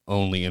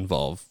only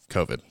involve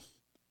COVID.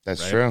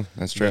 That's right? True.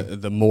 That's true.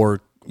 The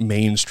more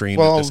mainstream.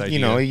 Well, this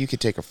idea, you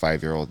could take a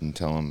 5-year-old and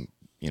tell him,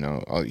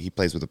 he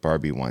plays with a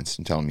Barbie once,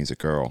 and tell him he's a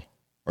girl,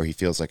 or he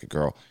feels like a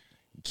girl.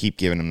 Keep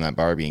giving him that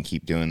Barbie and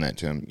keep doing that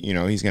to him.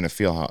 He's going to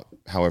feel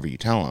however you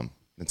tell him.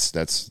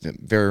 That's a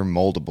very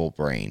moldable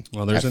brain.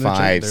 Well, there's at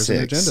 5,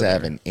 6,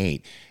 7,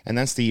 8, and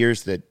that's the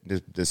years that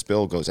this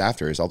bill goes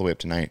after, is all the way up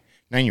to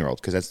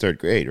 9-year-olds, because that's 3rd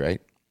grade, right?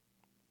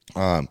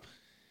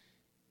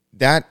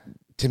 That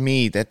to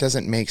me, that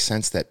doesn't make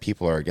sense that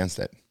people are against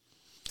it.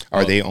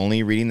 Are they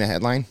only reading the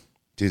headline?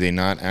 Do they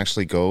not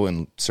actually go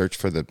and search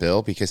for the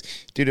bill? Because,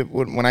 dude,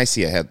 when I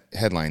see a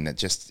headline that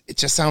just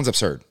sounds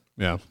absurd.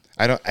 Yeah,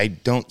 I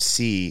don't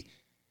see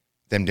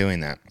them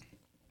doing that.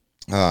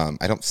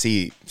 I don't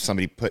see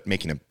somebody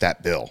making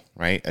that bill,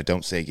 right? A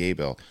don't say gay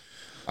bill.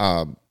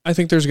 I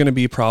think there's going to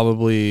be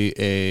probably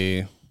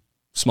a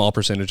small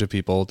percentage of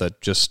people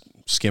that just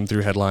skim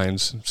through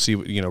headlines, see,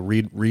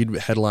 read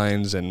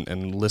headlines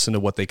and listen to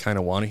what they kind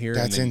of want to hear.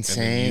 That's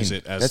insane. And then use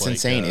it as That's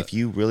insane. If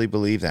you really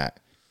believe that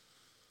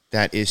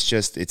is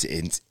just, it's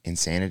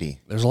insanity.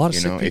 There's a lot of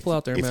sick people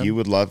out there, man. If you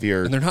would love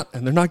your, and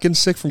they're not getting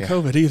sick from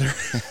COVID either.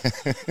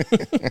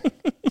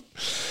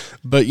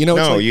 But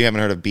no, you haven't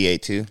heard of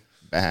BA2?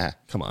 Bah.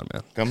 Come on,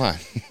 man. Come on.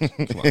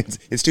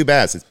 It's too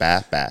bad. It's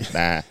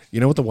bah.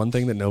 You know what the one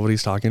thing that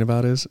nobody's talking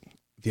about is?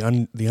 The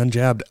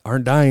unjabbed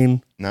aren't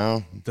dying.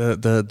 No.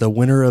 The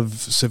winter of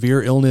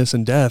severe illness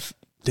and death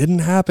didn't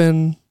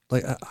happen.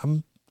 Like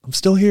I'm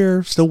still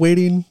here, still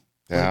waiting.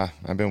 Yeah,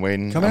 I've been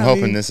waiting. I'm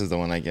hoping this is the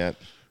one I get.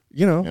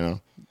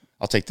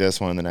 I'll take this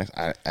one, the next.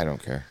 I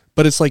don't care.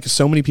 But it's like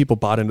so many people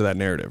bought into that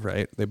narrative,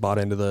 right? They bought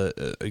into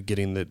the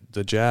getting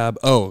the jab.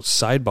 Oh,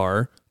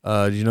 sidebar.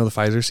 Do you know the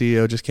Pfizer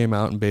CEO just came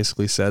out and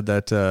basically said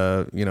that,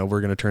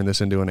 we're going to turn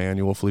this into an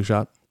annual flu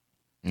shot?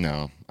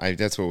 No,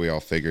 that's what we all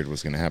figured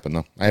was going to happen,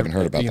 though. I haven't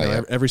heard about that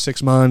yet. Every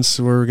 6 months,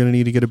 we're going to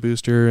need to get a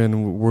booster,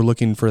 and we're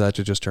looking for that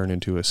to just turn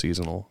into a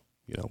seasonal,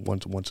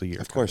 once a year.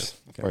 Of course.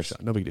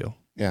 Shot. No big deal.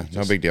 Yeah,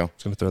 no big deal.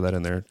 Just going to throw that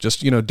in there.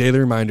 Just, daily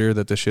reminder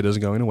that this shit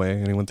isn't going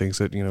away. Anyone thinks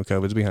that,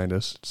 COVID's behind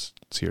us,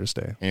 it's here to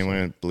stay. Anyone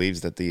who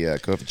believes that the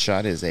COVID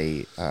shot is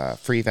a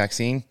free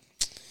vaccine,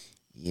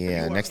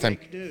 yeah, next time,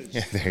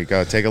 yeah, there you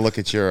go. Take a look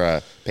at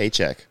your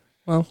paycheck.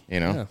 Well,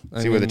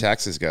 see where the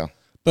taxes go.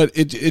 But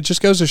it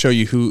just goes to show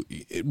you who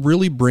it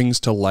really brings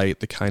to light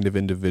the kind of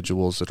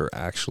individuals that are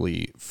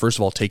actually, first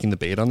of all, taking the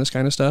bait on this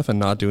kind of stuff and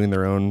not doing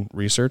their own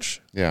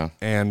research. Yeah.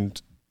 And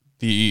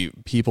the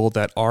people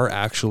that are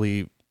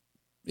actually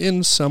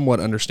in somewhat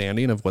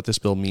understanding of what this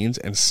bill means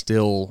and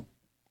still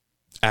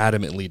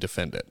adamantly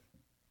defend it.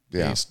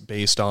 Yeah.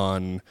 Based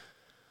on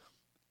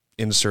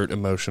insert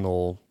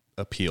emotional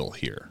appeal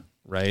here,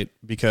 right?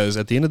 Because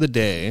at the end of the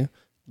day,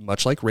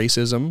 much like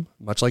racism,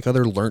 much like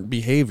other learned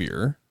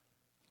behavior,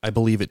 I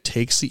believe it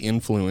takes the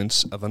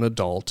influence of an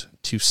adult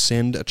to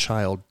send a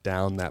child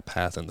down that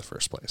path in the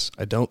first place.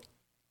 I don't,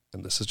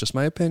 and this is just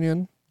my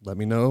opinion, let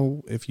me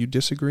know if you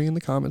disagree in the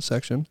comment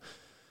section.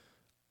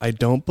 I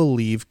don't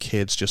believe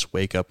kids just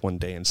wake up one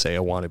day and say,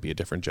 I want to be a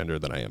different gender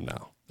than I am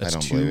now. That's I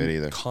don't believe it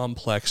either.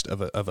 Complex of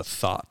a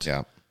thought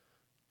yeah.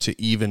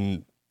 to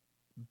even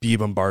be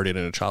bombarded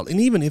in a child. And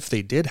even if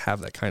they did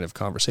have that kind of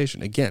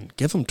conversation, again,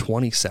 give them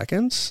 20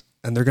 seconds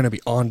and they're going to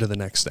be on to the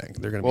next thing.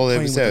 They're going to be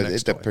playing with the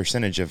next toy. The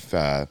percentage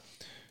of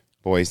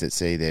boys that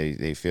say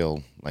they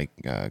feel like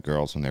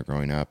girls when they're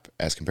growing up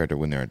as compared to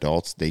when they're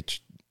adults,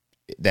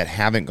 that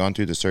haven't gone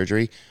through the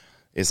surgery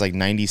is like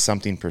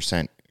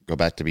 90-something% go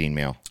back to being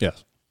male.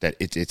 Yes. That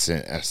it's an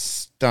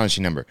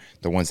astonishing number.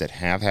 The ones that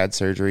have had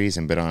surgeries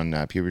and been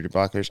on puberty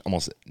blockers,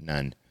 almost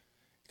none.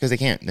 Because they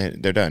can't.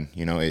 They're done.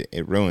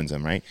 It ruins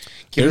them, right?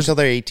 Keep them until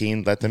they're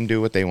 18. Let them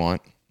do what they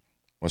want.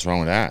 What's wrong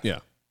with that? Yeah.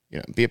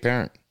 Be a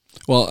parent.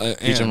 Well,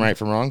 teach them right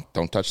from wrong.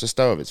 Don't touch the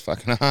stove. It's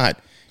fucking hot.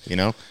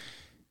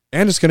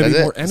 And it's going to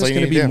be more. And it's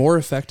going to be more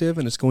effective,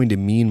 and it's going to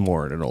mean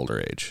more at an older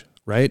age,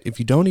 right? If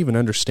you don't even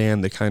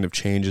understand the kind of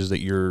changes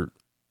that you're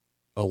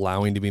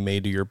allowing to be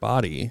made to your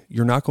body,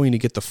 you're not going to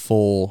get the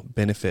full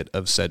benefit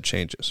of said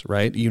changes,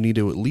 right? You need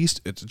to at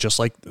least, it's just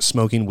like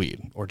smoking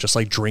weed or just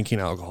like drinking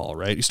alcohol,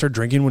 right? You start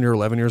drinking when you're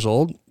 11 years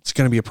old, it's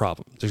going to be a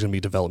problem. There's going to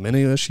be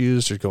developmental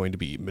issues. There's going to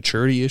be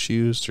maturity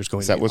issues. There's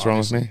going to be. Is that what's wrong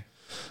with me?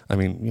 I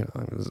mean,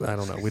 I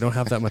don't know. We don't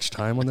have that much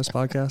time on this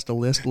podcast to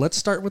list. Let's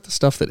start with the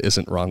stuff that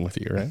isn't wrong with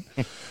you,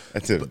 right?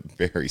 That's a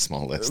very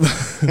small list.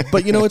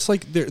 But, it's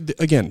like,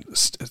 again,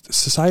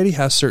 society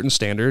has certain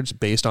standards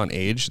based on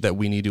age that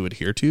we need to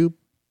adhere to,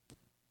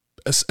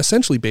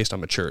 essentially based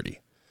on maturity.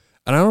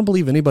 And I don't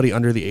believe anybody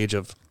under the age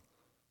of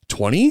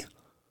 20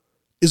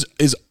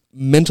 is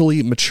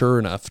mentally mature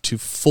enough to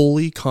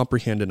fully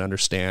comprehend and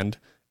understand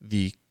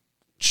the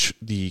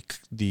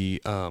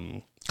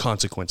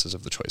consequences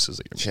of the choices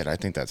that you're making. Shit, I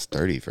think that's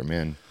 30 for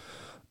men.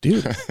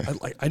 Dude,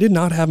 I did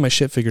not have my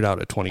shit figured out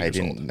at 20 years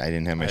old. I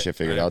didn't have my shit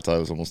figured out until I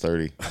was almost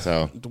 30.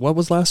 So what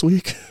was last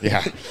week?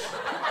 Yeah.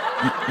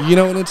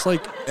 And it's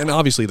like, and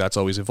obviously that's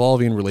always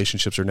evolving.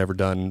 Relationships are never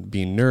done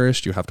being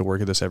nourished. You have to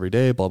work at this every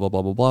day, blah, blah,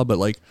 blah, blah, blah. But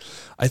like,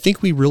 I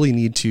think we really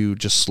need to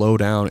just slow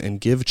down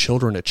and give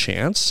children a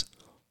chance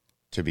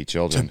to be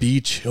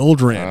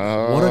children.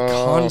 What a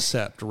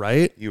concept,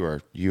 right? You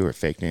are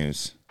fake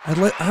news. I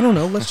don't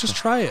know. Let's just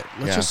try it.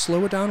 Let's just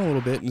slow it down a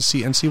little bit and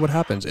see what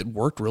happens. It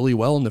worked really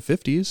well in the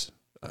 50s.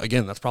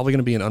 Again, that's probably going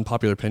to be an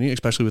unpopular opinion,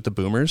 especially with the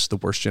boomers, the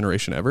worst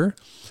generation ever.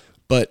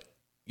 But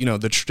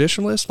the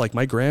traditionalists, like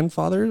my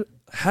grandfather,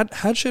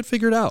 had shit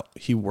figured out.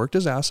 He worked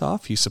his ass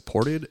off. He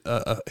supported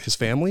his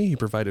family. He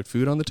provided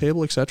food on the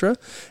table, etc.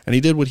 And he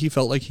did what he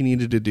felt like he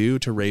needed to do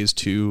to raise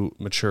two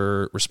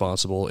mature,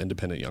 responsible,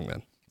 independent young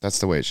men. That's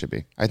the way it should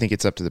be. I think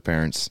it's up to the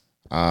parents.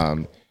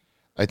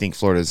 I think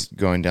Florida's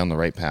going down the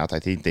right path. I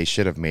think they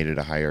should have made it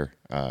a higher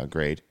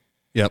grade.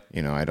 Yep.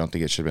 I don't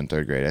think it should have been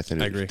third grade.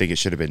 I agree. think it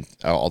should have been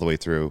all the way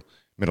through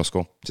middle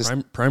school. Just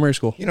primary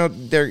school.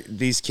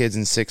 These kids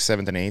in 6th,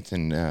 7th, and 8th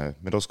in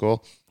middle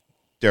school,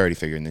 they're already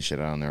figuring this shit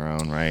out on their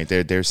own, right?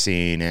 They're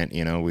seeing it.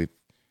 We've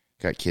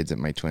got kids at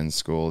my twins'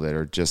 school that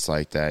are just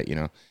like that.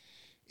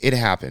 It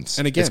happens,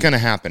 and again, it's going to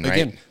happen, right?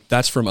 Again,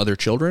 that's from other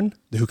children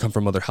who come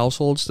from other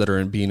households that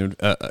are being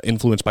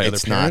influenced by other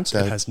parents.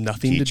 It has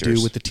nothing to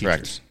do with the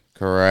teachers.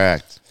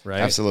 Correct. Right.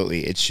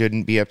 Absolutely. It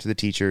shouldn't be up to the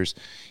teachers.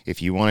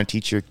 If you want to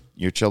teach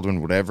your children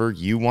whatever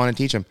you want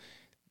to teach them,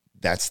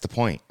 that's the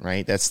point,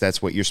 right?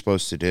 That's what you're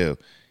supposed to do.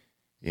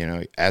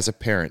 As a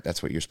parent,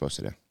 that's what you're supposed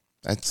to do.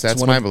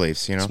 That's my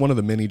beliefs, It's one of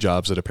the many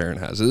jobs that a parent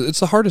has.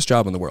 It's the hardest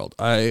job in the world.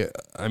 I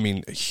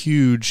mean,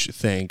 huge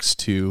thanks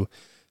to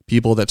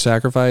people that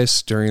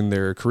sacrifice during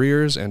their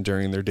careers and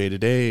during their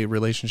day-to-day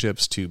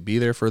relationships to be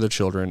there for their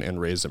children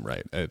and raise them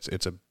right.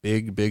 It's a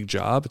big, big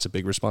job. It's a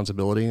big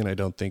responsibility, and I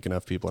don't think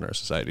enough people in our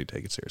society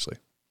take it seriously.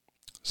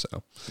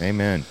 So,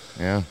 amen.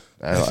 Yeah,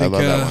 I think,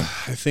 love that one.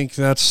 I think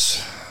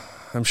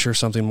I'm sure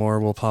something more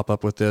will pop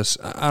up with this.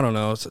 I don't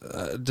know.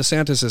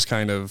 DeSantis is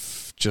kind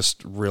of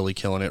just really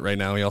killing it right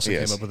now. He also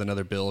came up with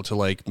another bill to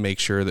like make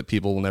sure that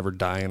people will never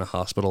die in a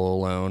hospital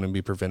alone and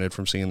be prevented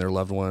from seeing their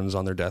loved ones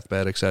on their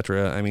deathbed,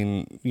 etc. I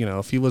mean,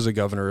 if he was a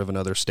governor of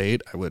another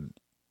state, I would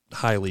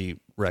highly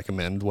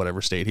recommend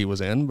whatever state he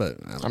was in. But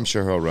I'm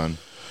sure he'll run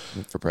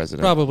for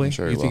president. Probably. I'm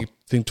sure you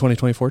think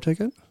 2024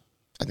 ticket?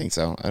 I think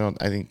so.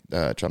 I think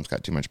Trump's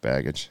got too much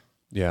baggage.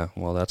 Yeah,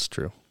 well, that's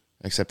true.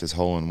 Except his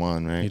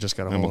hole-in-one, right? He just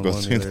got a hole-in-one. We'll go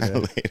through that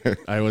later.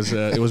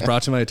 It was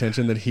brought to my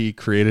attention that he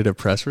created a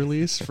press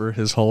release for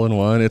his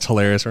hole-in-one. It's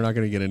hilarious. We're not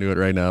going to get into it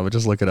right now, but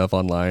just look it up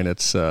online.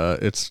 It's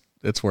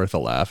worth a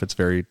laugh. It's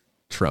very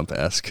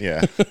Trump-esque.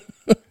 Yeah.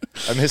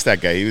 I miss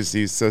that guy.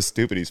 He's so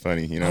stupid. He's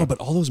funny, Oh, but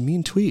all those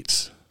mean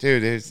tweets.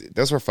 Dude,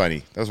 those were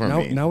funny. Those weren't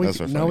mean. Now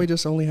we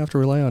just only have to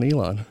rely on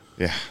Elon.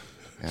 Yeah.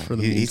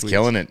 He's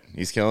killing it.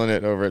 He's killing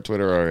it over at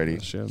Twitter already.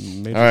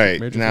 All right,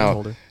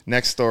 now,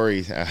 next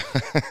story.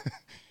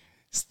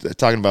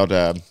 Talking about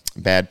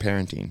bad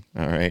parenting.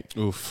 All right.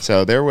 Oof.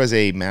 So there was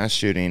a mass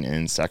shooting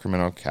in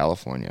Sacramento,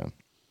 California.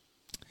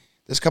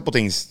 There's a couple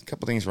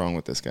things wrong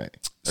with this guy.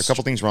 A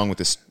couple things wrong with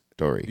this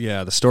story.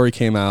 Yeah, the story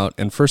came out,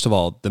 and first of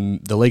all,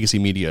 the legacy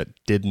media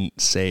didn't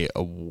say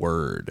a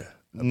word.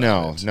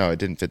 No, it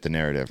didn't fit the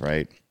narrative,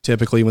 right?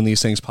 Typically, when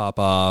these things pop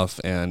off,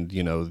 and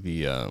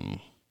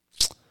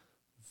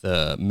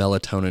the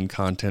melatonin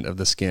content of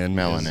the skin.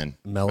 Melanin.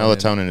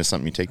 Melatonin is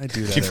something you take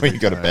before you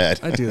go to bed.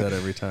 I do that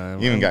every time.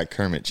 You even got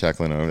Kermit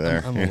chuckling over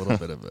there. I'm a little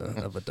bit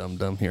of a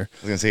dum-dum here. I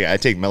was going to say, I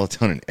take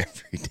melatonin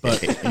every day. But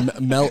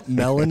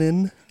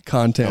melanin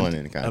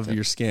content of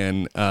your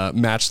skin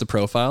match the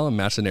profile and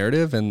match the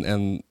narrative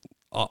and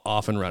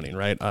off and running,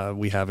 right?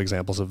 We have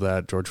examples of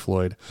that, George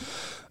Floyd,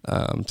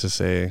 to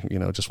say,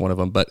 just one of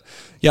them. But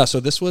yeah,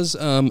 so this was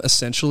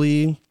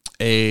essentially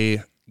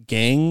a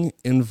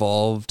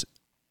gang-involved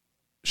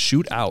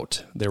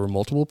shootout. There were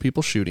multiple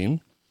people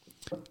shooting,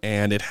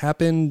 and it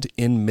happened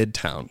in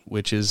Midtown,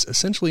 which is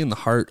essentially in the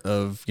heart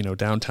of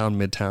downtown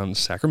Midtown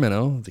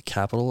Sacramento, the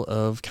capital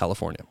of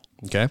California.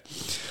 Okay,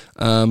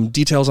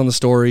 details on the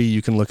story,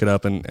 you can look it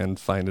up and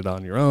find it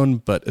on your own.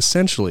 But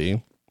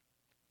essentially,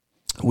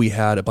 we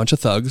had a bunch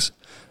of thugs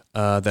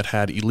that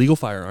had illegal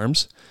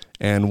firearms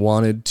and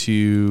wanted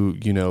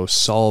to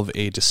solve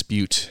a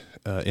dispute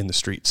in the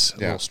streets, a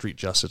little street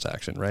justice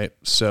action, right?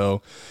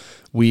 So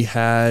we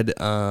had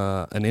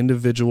an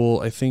individual,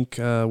 I think,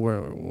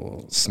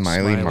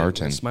 Smiley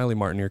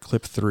Martin here,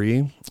 clip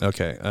 3.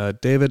 Okay,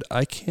 David,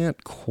 I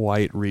can't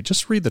quite read.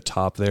 Just read the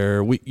top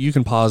there. You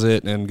can pause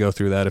it and go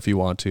through that if you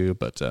want to.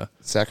 But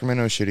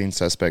Sacramento shooting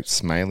suspect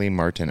Smiley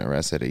Martin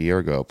arrested a year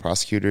ago.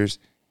 Prosecutors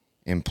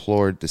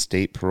implored the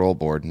state parole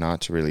board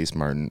not to release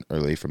Martin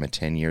early from a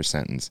 10-year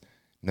sentence,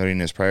 noting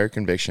his prior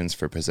convictions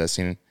for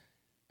possessing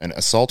an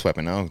assault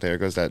weapon. Oh, there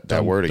goes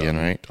that word again,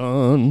 right?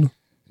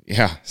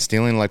 Yeah,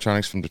 stealing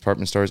electronics from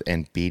department stores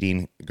and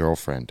beating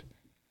girlfriend.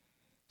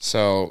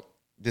 So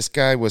this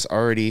guy was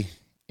already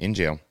in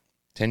jail,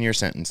 10-year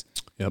sentence.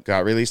 Yep.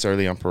 Got released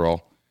early on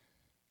parole.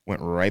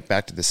 Went right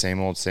back to the same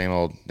old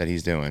that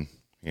he's doing.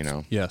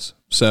 Yes.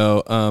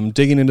 So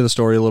digging into the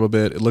story a little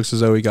bit, it looks as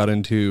though he got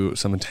into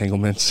some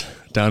entanglements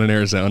down in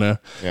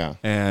Arizona. Yeah.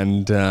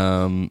 And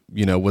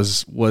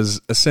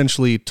was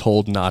essentially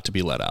told not to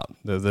be let out.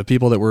 The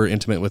people that were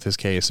intimate with his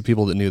case, the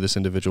people that knew this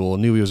individual,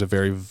 knew he was a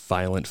very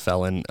violent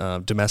felon.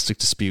 Domestic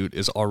dispute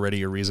is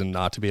already a reason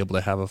not to be able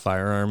to have a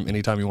firearm.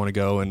 Anytime you want to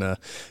go and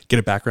get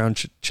a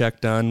background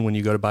check done when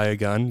you go to buy a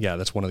gun,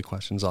 that's one of the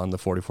questions on the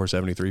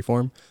 4473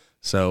 form.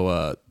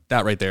 So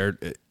that right there,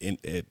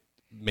 it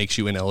makes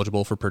you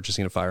ineligible for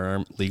purchasing a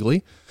firearm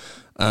legally.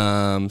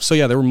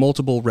 There were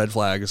multiple red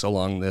flags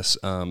along this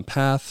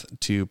path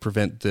to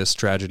prevent this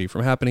tragedy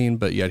from happening,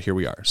 but yet here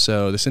we are.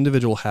 So this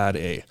individual had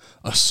a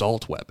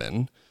assault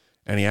weapon,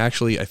 and I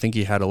think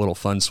he had a little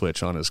fun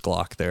switch on his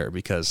Glock there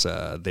because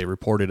they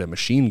reported a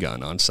machine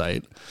gun on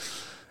site.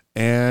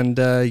 And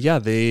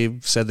they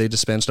said they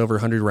dispensed over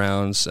 100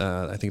 rounds.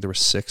 I think there were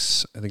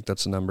 6. I think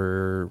that's the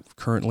number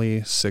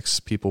currently. 6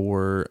 people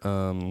were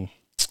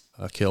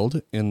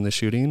killed in the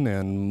shooting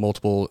and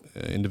multiple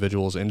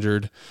individuals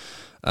injured.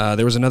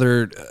 There was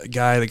another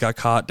guy that got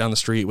caught down the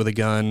street with a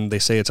gun. They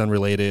say it's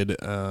unrelated.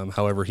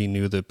 However, he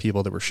knew the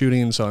people that were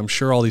shooting, so I'm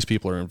sure all these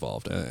people are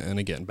involved. And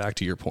again, back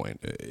to your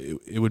point,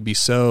 it would be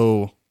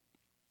so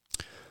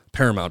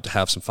paramount to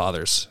have some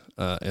fathers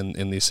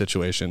in these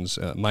situations.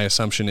 My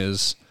assumption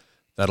is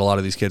that a lot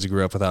of these kids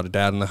grew up without a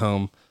dad in the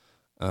home,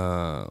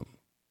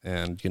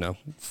 and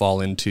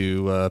fall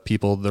into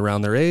people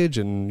around their age,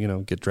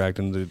 and get dragged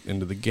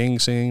into the gang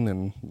scene,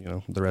 and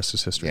the rest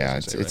is history. Yeah,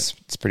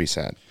 it's pretty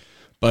sad.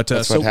 But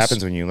that's what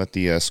happens when you let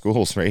the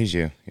schools raise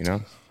you.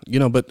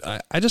 But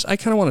I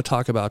kind of want to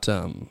talk about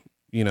a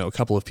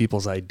couple of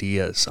people's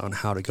ideas on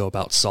how to go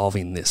about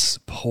solving this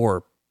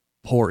poor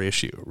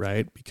issue,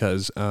 right?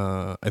 Because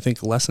I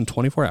think less than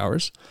 24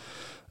 hours.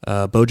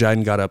 Bo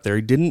Jiden got up there.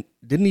 He didn't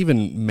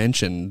even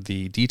mention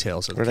the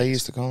details of what did I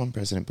used to call him?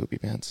 President Poopy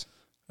Pants.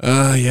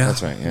 Yeah,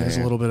 That's right. Yeah, there's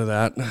a little bit of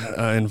that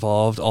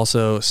involved.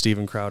 Also,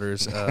 Steven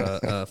Crowder's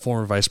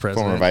former vice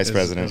president. Former vice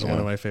president is one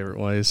of my favorite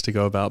ways to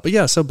go about. But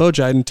yeah, so Bo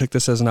Jiden took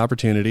this as an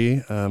opportunity.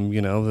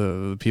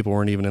 The people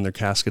weren't even in their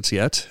caskets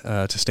yet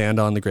to stand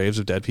on the graves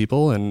of dead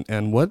people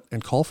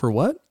and call for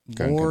what?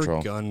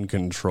 More gun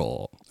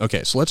control.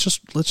 Okay, so let's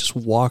just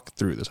walk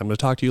through this. I'm going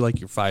to talk to you like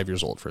you're 5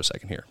 years old for a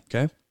second here.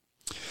 Okay,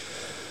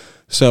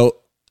 so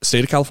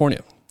state of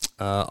California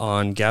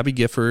on Gabby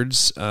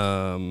Gifford's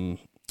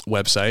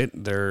website,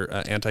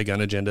 their anti-gun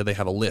agenda, they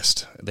have a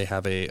list. They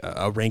have a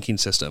ranking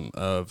system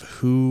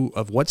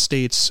of what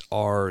states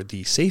are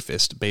the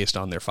safest based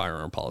on their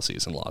firearm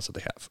policies and laws that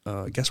they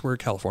have. Guess where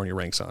California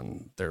ranks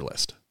on their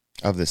list?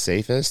 Of the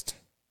safest?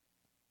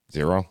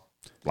 0?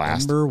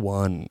 Last?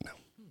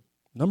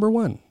 Number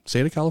one.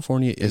 State of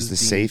California is the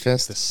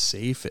safest? The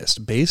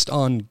safest based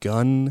on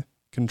gun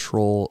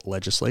control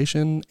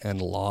legislation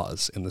and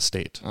laws in the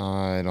state.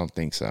 I don't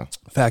think so.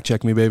 Fact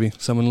check me, baby.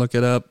 Someone look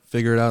it up.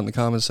 Figure it out in the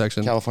comments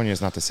section. California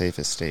is not the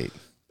safest state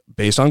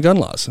based on gun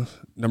laws.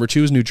 Number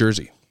 2 is New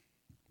Jersey.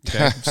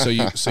 Okay, so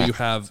you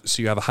have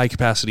a high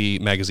capacity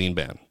magazine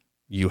ban.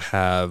 You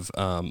have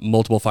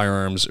multiple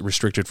firearms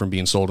restricted from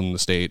being sold in the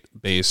state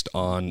based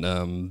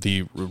on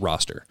the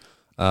roster.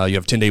 You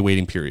have 10-day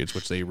waiting periods,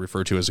 which they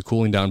refer to as a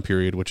cooling down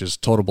period, which is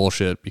total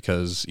bullshit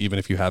because even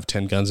if you have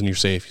 10 guns in your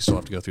safe, you still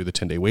have to go through the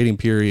 10-day waiting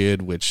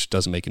period, which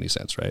doesn't make any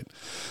sense, right?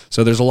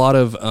 So there's a lot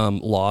of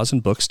laws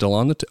and books still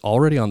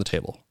already on the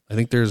table. I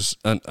think there's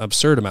an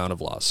absurd amount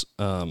of laws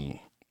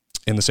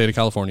in the state of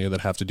California that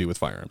have to do with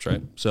firearms,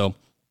 right? So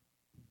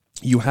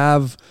you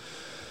have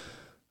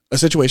a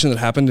situation that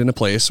happened in a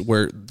place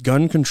where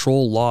gun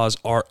control laws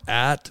are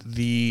at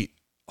the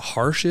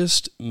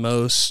harshest,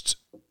 most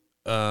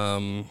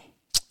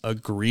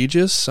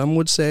egregious, some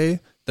would say,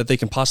 that they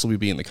can possibly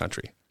be in the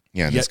country.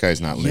 Yeah, this guy's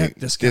not legal.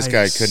 This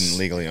guy couldn't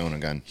legally own a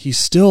gun. He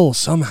still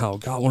somehow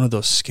got one of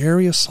those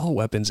scary assault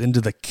weapons into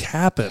the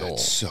capital.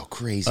 That's so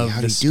crazy. How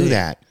did he do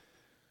that?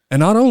 And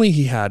not only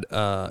he had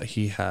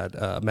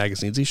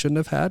magazines he shouldn't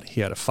have had,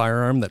 he had a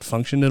firearm that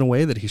functioned in a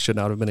way that he should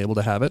not have been able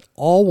to have it,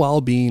 all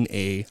while being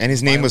And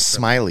his name was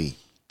Smiley.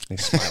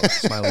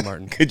 Smiley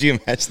Martin. Could you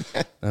imagine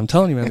that? I'm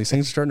telling you, man, these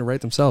things are starting to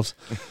write themselves.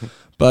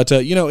 But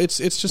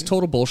it's just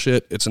total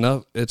bullshit.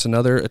 It's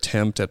another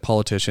attempt at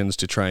politicians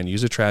to try and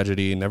use a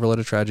tragedy, never let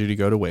a tragedy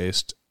go to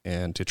waste,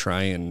 and to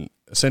try and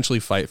essentially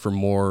fight for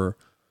more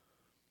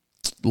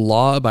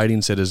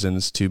law-abiding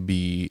citizens to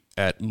be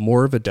at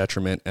more of a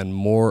detriment and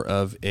more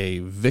of a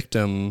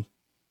victim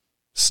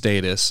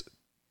status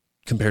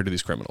compared to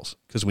these criminals.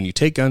 Because when you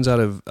take guns out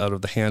of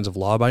the hands of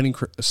law-abiding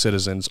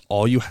citizens,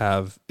 all you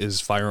have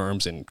is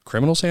firearms in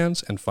criminals'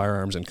 hands and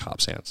firearms in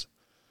cops' hands.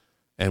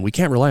 And we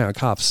can't rely on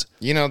cops.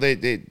 You know,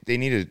 they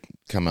need to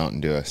come out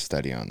and do a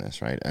study on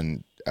this, right?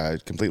 And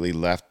completely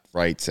left,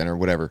 right, center,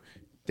 whatever.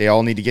 They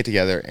all need to get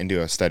together and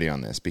do a study on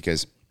this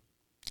because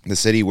the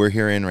city we're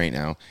here in right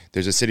now,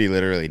 there's a city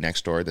literally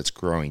next door that's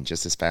growing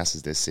just as fast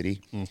as this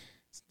city.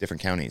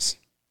 Different counties.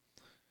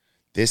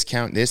 This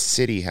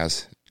city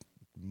has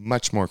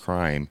much more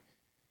crime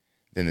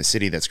than the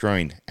city that's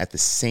growing at the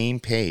same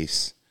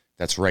pace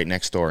that's right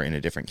next door in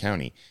a different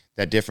county.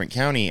 That different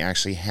county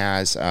actually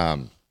has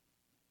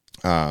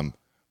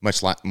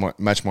much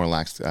more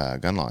lax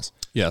gun laws.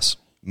 Yes.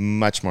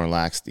 Much more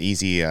lax,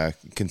 easy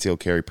concealed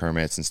carry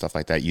permits and stuff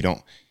like that. You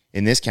don't,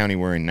 in this county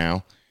we're in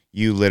now,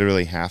 you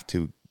literally have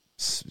to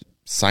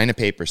sign a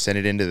paper, send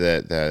it into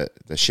the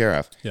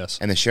sheriff. Yes.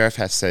 And the sheriff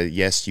has to say,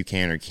 yes, you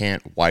can or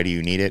can't. Why do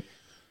you need it?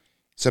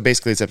 So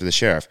basically it's up to the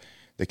sheriff.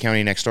 The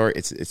county next door,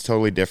 it's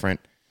totally different.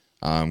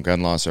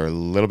 Gun laws are a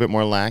little bit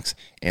more lax,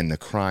 and the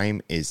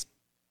crime is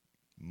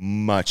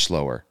much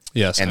lower.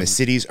 Yes. And the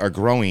cities are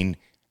growing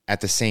at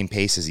the same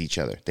pace as each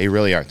other. They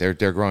really are.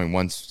 They're growing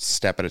one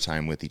step at a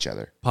time with each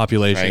other.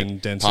 Population,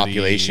 right? density,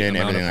 population,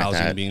 amount everything of housing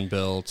like that being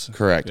built.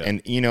 Correct. Yeah.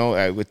 And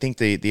I would think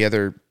the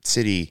other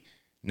city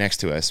next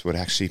to us would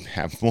actually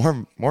have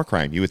more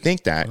crime. You would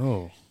think that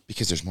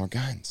because there's more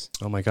guns.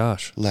 Oh my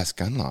gosh. Less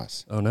gun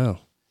laws. Oh no.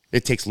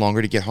 It takes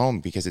longer to get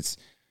home because it's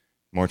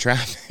more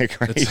traffic,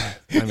 right?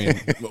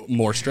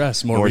 More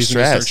stress, more reason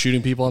to start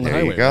shooting people on the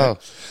highway. There you go.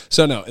 Right?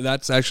 So no,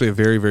 that's actually a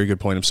very, very good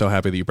point. I'm so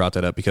happy that you brought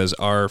that up because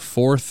our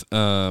fourth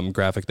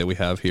graphic that we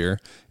have here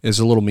is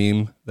a little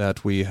meme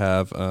that we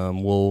have.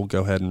 We'll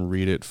go ahead and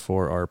read it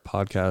for our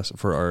podcast,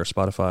 for our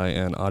Spotify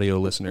and audio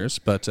listeners.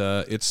 But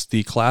it's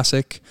the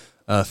classic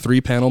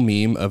 3-panel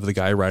meme of the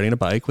guy riding a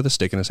bike with a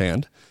stick in his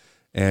hand.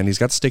 And he's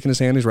got the stick in his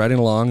hand. He's riding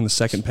along. In the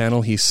second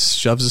panel, he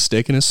shoves a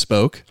stick in his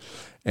spoke.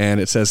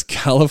 And it says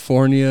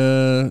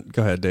California.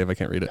 Go ahead, Dave. I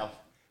can't read it.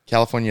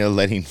 California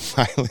letting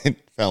violent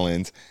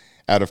felons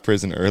out of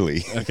prison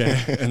early. Okay.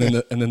 And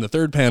then the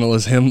third panel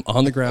is him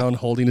on the ground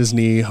holding his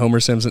knee, Homer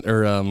Simpson,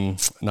 or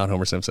not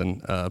Homer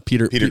Simpson,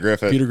 Peter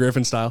Griffin. Peter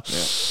Griffin style. Yeah.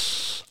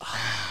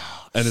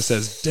 And it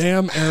says,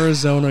 "Damn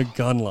Arizona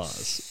gun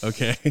laws."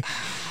 Okay.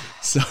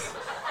 So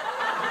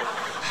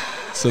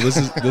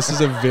this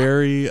is a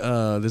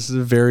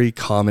very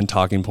common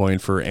talking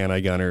point for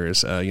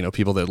anti-gunners.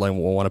 People that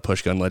want to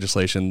push gun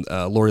legislation.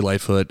 Lori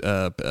Lightfoot,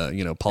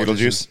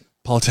 politicians.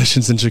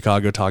 politicians in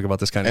Chicago talk about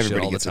this kind of Everybody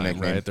shit all the gets a time,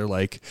 nickname. right?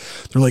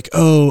 They're like,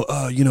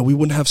 oh, we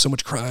wouldn't have so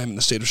much crime in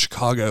the state of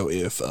Chicago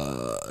if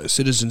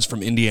citizens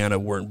from Indiana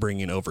weren't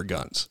bringing over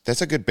guns.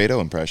 That's a good Beto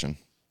impression.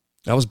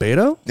 That was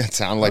Beto? That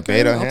sounded like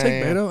Okay, Beto. I'll Yeah,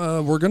 take yeah.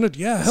 Beto. We're gonna,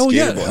 hell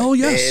yes,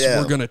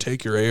 Beto. we're gonna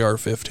take your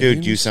AR-15.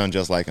 Dude, you sound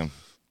just like him.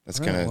 That's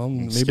kind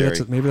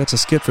of maybe that's a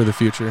skit for the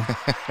future.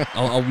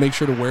 I'll make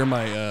sure to wear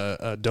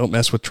my "Don't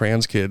mess with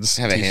trans kids"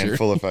 have a t-shirt.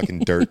 handful of fucking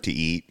dirt to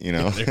eat. You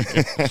know,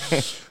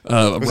 was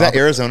Robert, that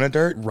Arizona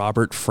dirt?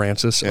 Robert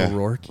Francis Yeah,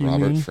 O'Rourke.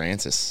 Robert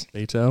Francis.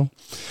 Beto.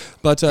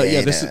 But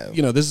yeah, this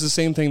Beto. is this is the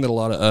same thing that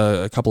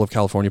a couple of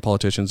California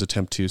politicians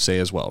attempt to say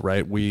as well,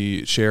 right?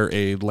 We share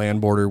a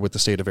land border with the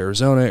state of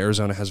Arizona.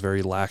 Arizona has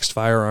very lax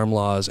firearm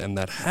laws, and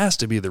that has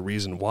to be the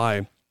reason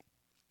why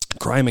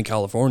crime in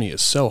California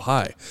is so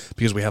high,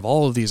 because we have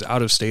all of these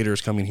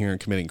out-of-staters coming here and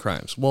committing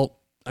crimes. Well,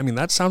 I mean,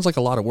 that sounds like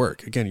a lot of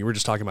work. Again, you were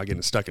just talking about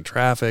getting stuck in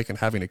traffic and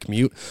having to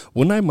commute.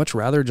 Wouldn't I much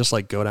rather just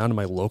like go down to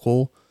my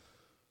local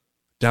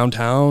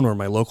downtown or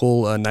my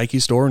local Nike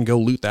store and go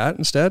loot that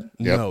instead?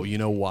 Yep. No, you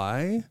know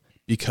why?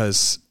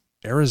 Because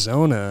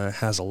Arizona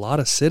has a lot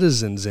of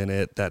citizens in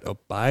it that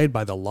abide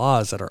by the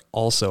laws that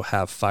also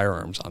have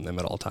firearms on them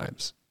at all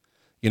times.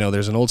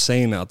 There's an old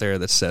saying out there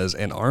that says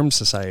an armed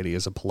society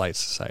is a polite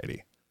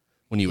society.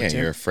 When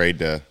You're afraid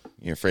to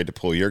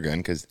pull your gun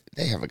because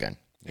they have a gun.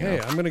 Hey,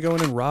 I'm going to go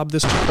in and rob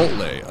this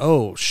Chipotle.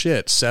 Oh,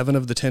 shit. 7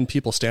 of the 10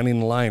 people standing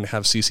in line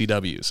have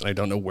CCWs, and I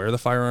don't know where the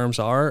firearms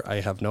are. I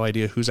have no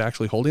idea who's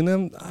actually holding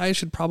them. I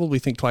should probably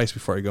think twice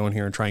before I go in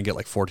here and try and get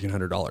like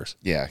 $1,400.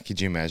 Yeah.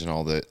 Could you imagine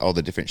all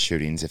the different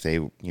shootings if they,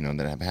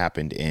 that have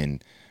happened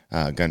in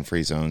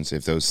gun-free zones,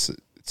 if those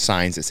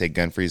signs that say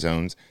gun-free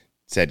zones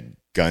said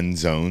gun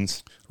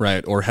zones?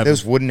 Right. Or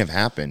those wouldn't have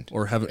happened.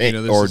 Or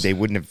they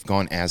wouldn't have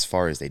gone as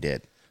far as they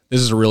did.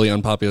 This is a really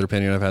unpopular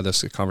opinion. I've had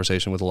this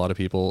conversation with a lot of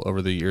people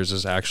over the years,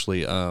 is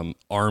actually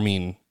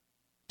arming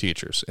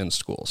teachers in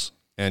schools.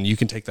 And you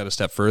can take that a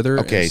step further.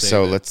 Okay,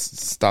 so let's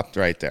stop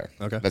right there.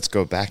 Okay. Let's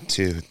go back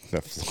to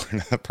the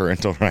Florida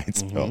parental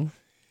rights bill.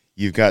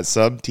 You've got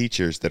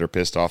sub-teachers that are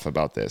pissed off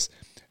about this.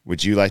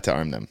 Would you like to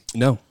arm them?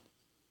 No.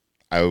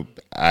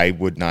 I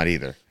would not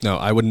either. No,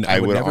 I wouldn't. I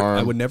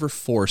would never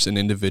force an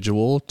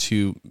individual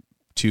to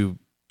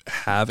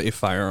have a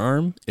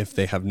firearm if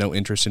they have no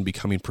interest in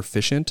becoming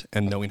proficient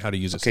and knowing how to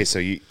use it. Okay, so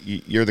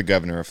you're the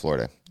governor of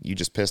Florida. You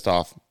just pissed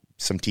off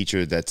some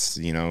teacher that's,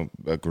 a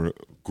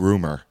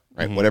groomer,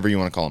 right? Mm-hmm. Whatever you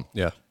want to call them.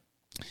 Yeah.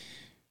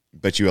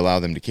 But you allow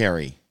them to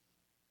carry.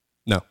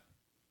 No.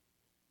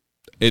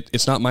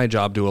 It's not my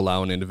job to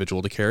allow an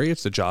individual to carry.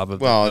 It's the job of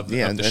the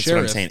that's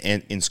sheriff. what I'm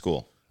saying. In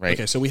school, right?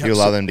 Okay, so you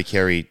allow them to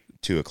carry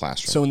to a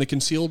classroom. So in the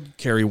concealed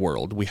carry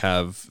world, we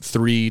have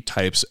 3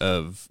 types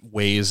of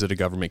ways that a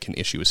government can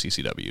issue a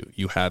CCW.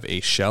 You have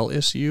a shall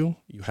issue,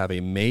 you have a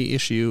may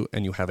issue,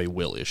 and you have a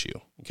will issue.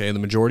 Okay, the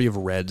majority of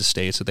red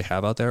states that they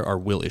have out there are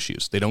will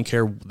issues. They don't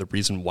care the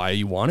reason why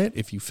you want it.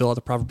 If you fill out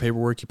the proper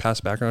paperwork, you pass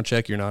a background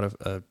check, you're not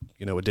a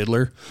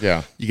diddler.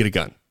 Yeah, you get a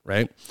gun,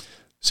 right?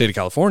 State of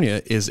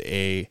California is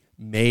a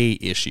may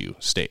issue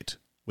state,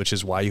 which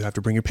is why you have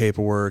to bring your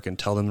paperwork and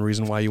tell them the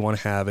reason why you want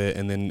to have it,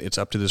 and then it's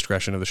up to the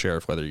discretion of the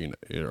sheriff whether you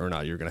or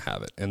not you're going to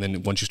have it. And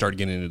then once you start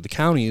getting into the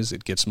counties,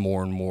 it gets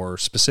more and more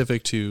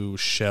specific to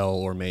shall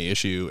or may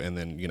issue, and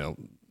then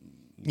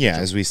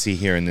as we see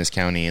here in this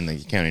county and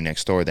the county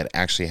next door that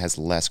actually has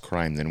less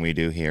crime than we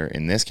do here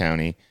in this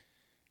county.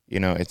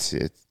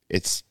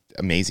 It's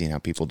amazing how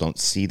people don't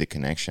see the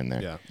connection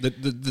there. Yeah,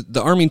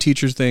 the arming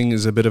teachers thing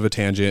is a bit of a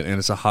tangent, and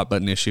it's a hot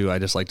button issue. I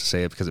just like to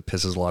say it because it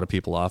pisses a lot of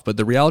people off. But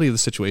the reality of the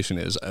situation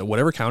is,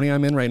 whatever county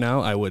I'm in right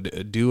now, I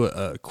would do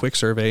a quick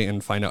survey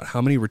and find out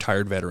how many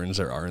retired veterans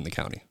there are in the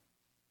county.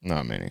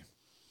 Not many,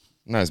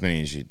 not as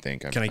many as you'd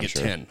think. Can I get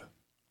 10?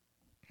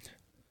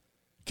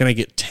 Can I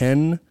get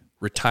 10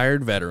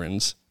 retired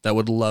veterans that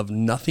would love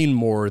nothing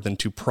more than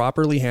to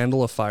properly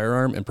handle a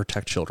firearm and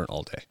protect children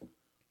all day?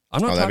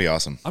 That'd be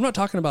awesome. I'm not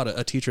talking about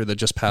a teacher that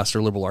just passed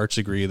their liberal arts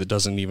degree that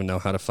doesn't even know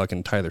how to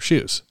fucking tie their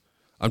shoes.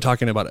 I'm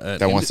talking about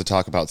wants to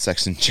talk about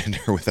sex and gender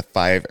with a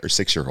 5 or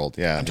 6-year-old.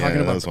 Yeah, I'm talking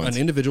about an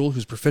individual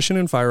who's proficient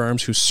in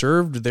firearms, who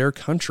served their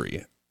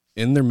country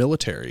in their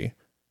military,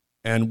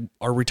 and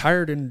are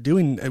retired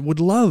and would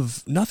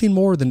love nothing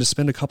more than to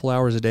spend a couple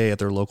hours a day at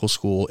their local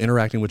school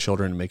interacting with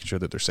children and making sure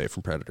that they're safe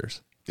from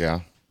predators. Yeah,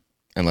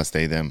 unless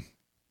them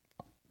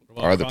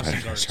are the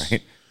predators,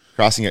 right?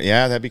 Crossing it,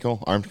 yeah, that'd be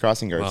cool. Armed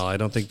crossing guards. Well, I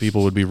don't think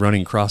people would be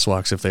running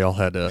crosswalks if they all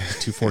had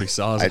 240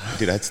 saws.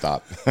 I'd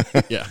stop.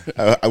 Yeah,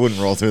 I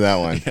wouldn't roll through that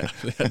one. Yeah,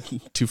 they had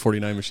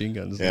 249 machine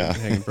guns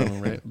hanging from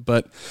them, right?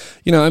 But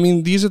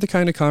these are the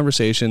kind of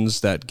conversations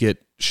that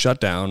get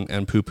shut down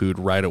and poo-pooed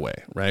right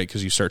away, right?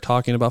 Because you start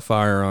talking about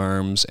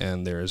firearms,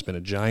 and there has been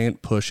a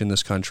giant push in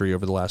this country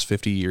over the last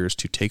 50 years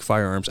to take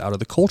firearms out of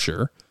the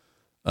culture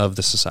of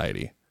the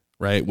society.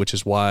 Right, which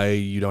is why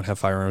you don't have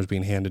firearms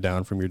being handed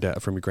down from your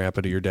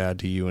grandpa to your dad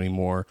to you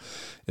anymore.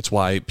 It's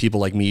why people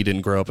like me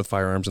didn't grow up with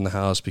firearms in the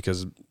house,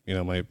 because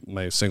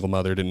my single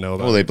mother didn't know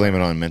about. Well, they blame it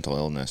on mental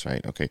illness,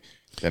 right? Okay,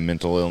 that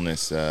mental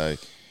illness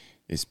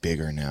is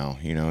bigger now.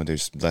 You know,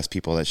 there's less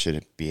people that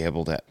should be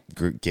able to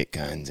get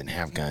guns and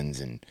have guns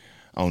and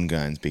own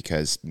guns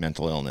because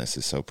mental illness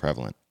is so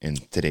prevalent in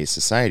today's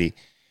society.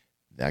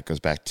 That goes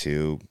back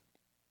to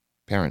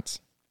parents.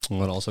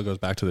 Well, it also goes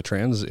back to the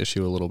trans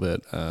issue a little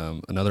bit.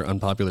 Another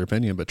unpopular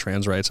opinion, but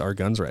trans rights are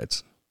guns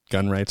rights.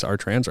 Gun rights are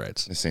trans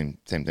rights. The same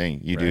thing.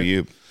 You do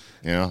you.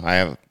 You know, I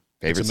have a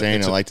favorite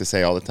saying I like to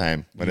say all the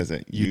time. What is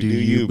it? You do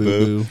you,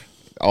 boo.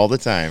 All the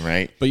time,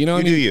 right? But you know,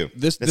 you do you.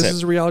 This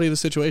is the reality of the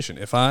situation.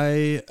 If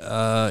I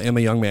am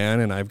a young man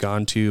and I've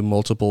gone to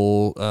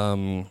multiple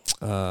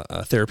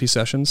therapy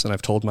sessions and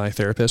I've told my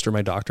therapist or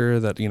my doctor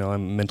that, you know,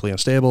 I'm mentally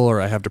unstable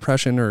or I have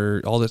depression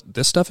or all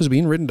this stuff is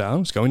being written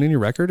down. It's going in your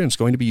record and it's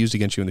going to be used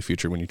against you in the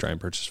future when you try and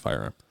purchase a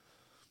firearm.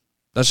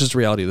 That's just the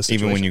reality of the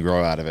situation. Even when you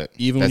grow out of it.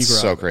 Even when you grow out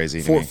of it. That's so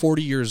crazy to me.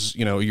 40 years,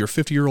 you know, you're a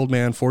 50-year-old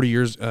man, 30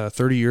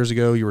 years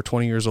ago, you were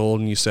 20 years old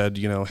and you said,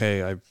 you know,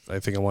 hey, I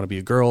think I want to be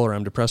a girl or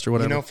I'm depressed or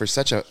whatever. You know, for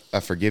such a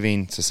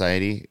forgiving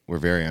society, we're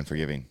very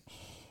unforgiving.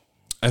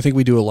 I think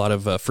we do a lot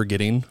of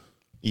forgetting.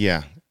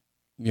 Yeah.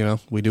 You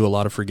know, we do a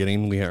lot of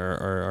forgetting.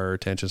 Our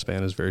attention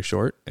span is very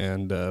short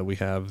and we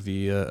have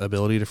the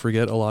ability to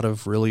forget a lot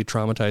of really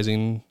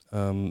traumatizing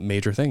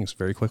major things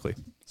very quickly.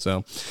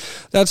 So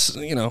that's,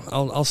 you know,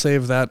 I'll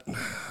save that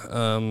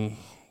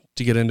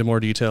to get into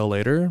more detail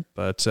later,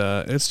 but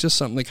it's just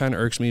something that kind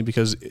of irks me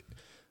because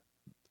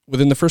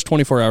within the first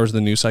 24 hours of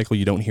the news cycle,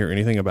 you don't hear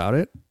anything about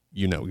it.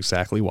 You know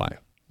exactly why.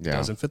 Yeah. It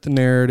doesn't fit the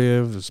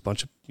narrative. There's a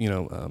bunch of, you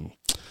know,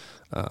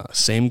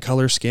 same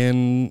color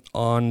skin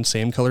on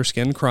same color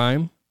skin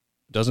crime.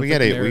 Doesn't we got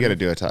to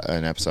do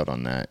an episode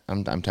on that.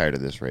 I'm tired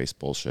of this race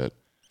bullshit.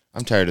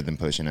 I'm tired of them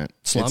pushing it.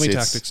 Salami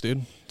tactics,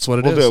 dude. That's what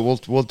it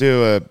is. We'll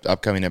do a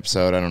upcoming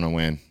episode. I don't know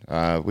when.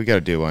 We got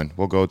to do one.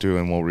 We'll go through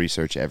and we'll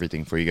research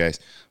everything for you guys.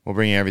 We'll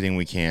bring you everything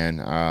we can.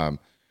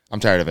 I'm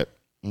tired of it.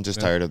 I'm just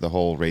tired of the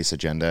whole race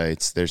agenda.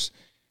 There's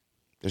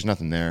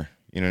nothing there.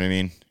 You know what I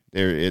mean?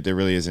 There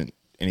really isn't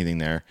anything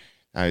there.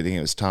 I think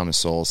it was Thomas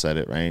Sowell said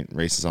it, right?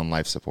 Race is on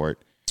life support.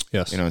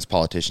 Yes. You know, it's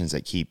politicians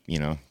that keep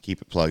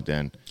it plugged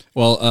in.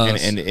 Well,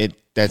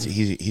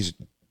 he's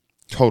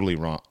totally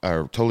wrong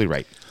or totally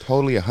right.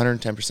 Totally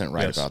 110%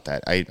 right about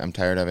that. I'm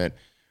tired of it.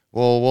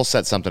 We'll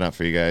set something up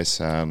for you guys.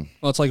 Well,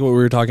 it's like what we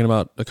were talking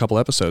about a couple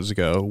episodes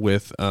ago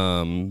with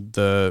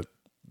the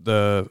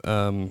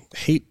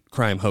hate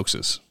crime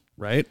hoaxes,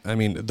 right? I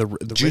mean, the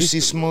Juicy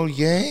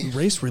Smollett.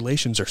 Race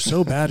relations are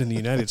so bad in the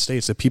United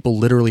States that people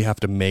literally have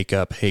to make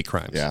up hate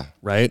crimes. Yeah.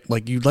 Right?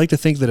 Like you'd like to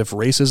think that if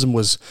racism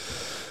was,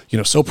 you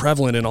know, so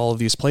prevalent in all of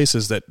these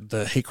places that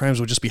the hate crimes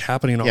would just be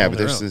happening all on their own.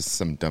 Yeah, but there's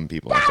some dumb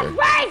people out there.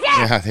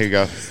 Yeah, there you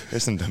go.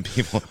 There's some dumb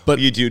people. But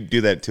you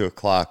do that at 2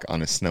 o'clock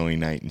on a snowy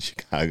night in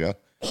Chicago.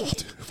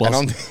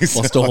 While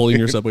still holding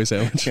your Subway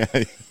sandwich. 3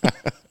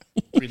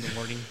 in the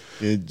morning.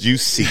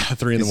 Juicy.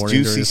 3 in the morning.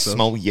 Juicy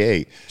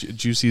Smollett.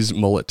 Juicy's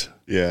mullet.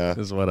 Yeah,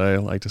 is what I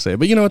like to say.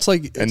 But you know, it's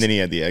like, and then he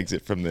had the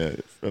exit from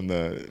the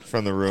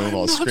room,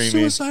 all screaming.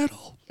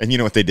 Suicidal. And you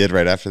know what they did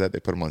right after that? They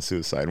put him on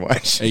suicide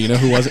watch. Hey, you know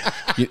who wasn't?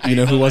 You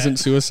know who wasn't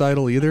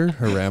suicidal either?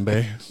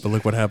 Harambe. But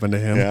look what happened to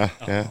him.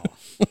 Yeah.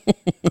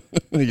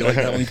 You like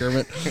that one,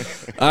 Kermit?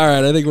 All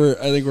right, I think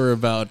we're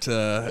about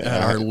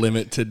at our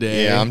limit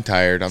today. Yeah, I'm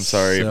tired. I'm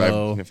sorry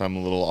if I'm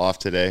a little off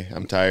today.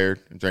 I'm tired.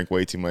 I drank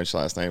way too much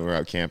last night. We were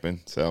out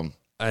camping, so.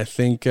 I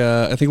think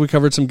we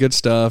covered some good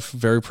stuff.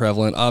 Very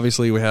prevalent.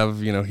 Obviously, we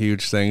have, you know,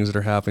 huge things that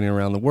are happening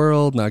around the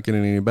world. Not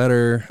getting any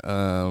better.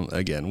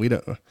 Again, we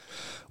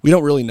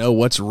don't really know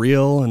what's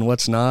real and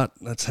what's not.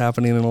 That's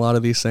happening in a lot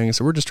of these things.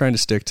 So we're just trying to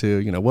stick to,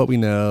 you know, what we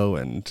know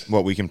and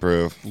what we can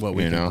prove.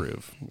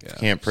 Yeah.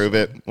 Can't prove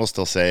it. We'll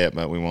still say it,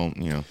 but we won't,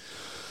 you know,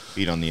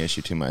 beat on the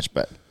issue too much.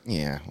 But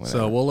yeah, whatever.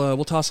 So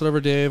we'll toss it over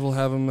to Dave. We'll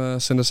have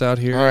him send us out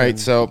here. All right.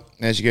 So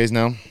as you guys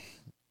know,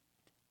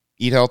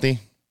 eat healthy.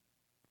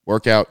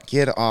 Work out.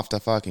 Get off the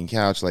fucking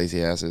couch,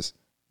 lazy asses.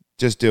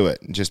 Just do it.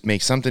 Just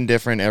make something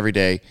different every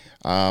day.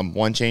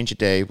 One change a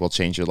day will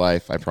change your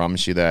life. I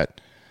promise you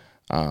that.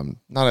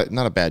 Not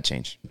a bad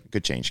change.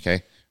 Good change,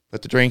 okay?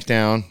 Put the drink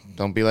down.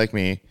 Don't be like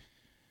me.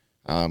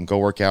 Go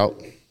work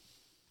out.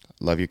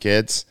 Love your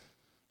kids.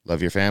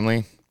 Love your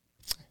family.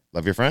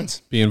 Love your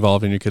friends. Be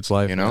involved in your kid's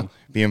life. You know,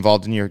 be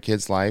involved in your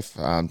kid's life.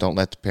 Don't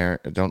let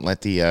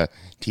the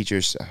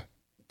teachers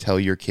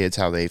tell your kids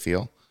how they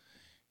feel.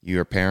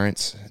 Your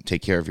parents,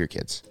 take care of your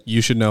kids.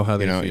 You should know how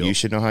they feel. You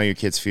should know how your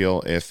kids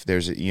feel. If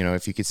there's,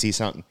 if you could see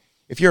something,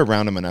 if you're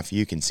around them enough,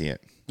 you can see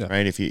it,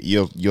 right? If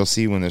you'll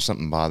see when there's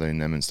something bothering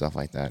them and stuff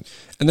like that.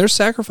 And there's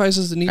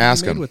sacrifices that need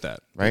to be made with that,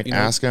 right?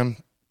 Ask them.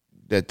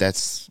 There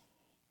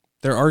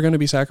are going to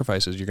be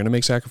sacrifices. You're going to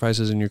make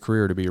sacrifices in your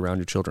career to be around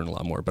your children a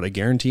lot more. But I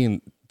guarantee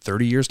in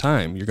 30 years'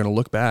 time, you're going to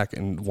look back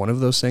and one of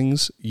those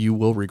things you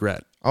will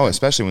regret. Oh,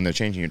 especially when they're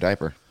changing your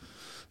diaper.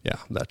 Yeah,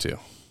 that too.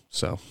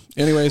 So,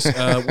 anyways, we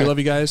love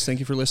you guys. Thank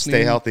you for listening.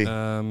 Stay healthy.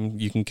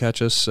 You can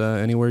catch us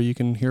anywhere you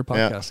can hear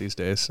podcasts these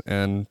days.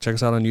 And check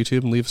us out on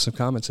YouTube and leave us some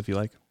comments if you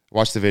like.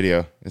 Watch the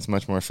video. It's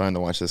much more fun to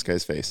watch this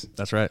guy's face.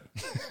 That's right.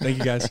 Thank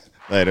you, guys.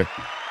 Later.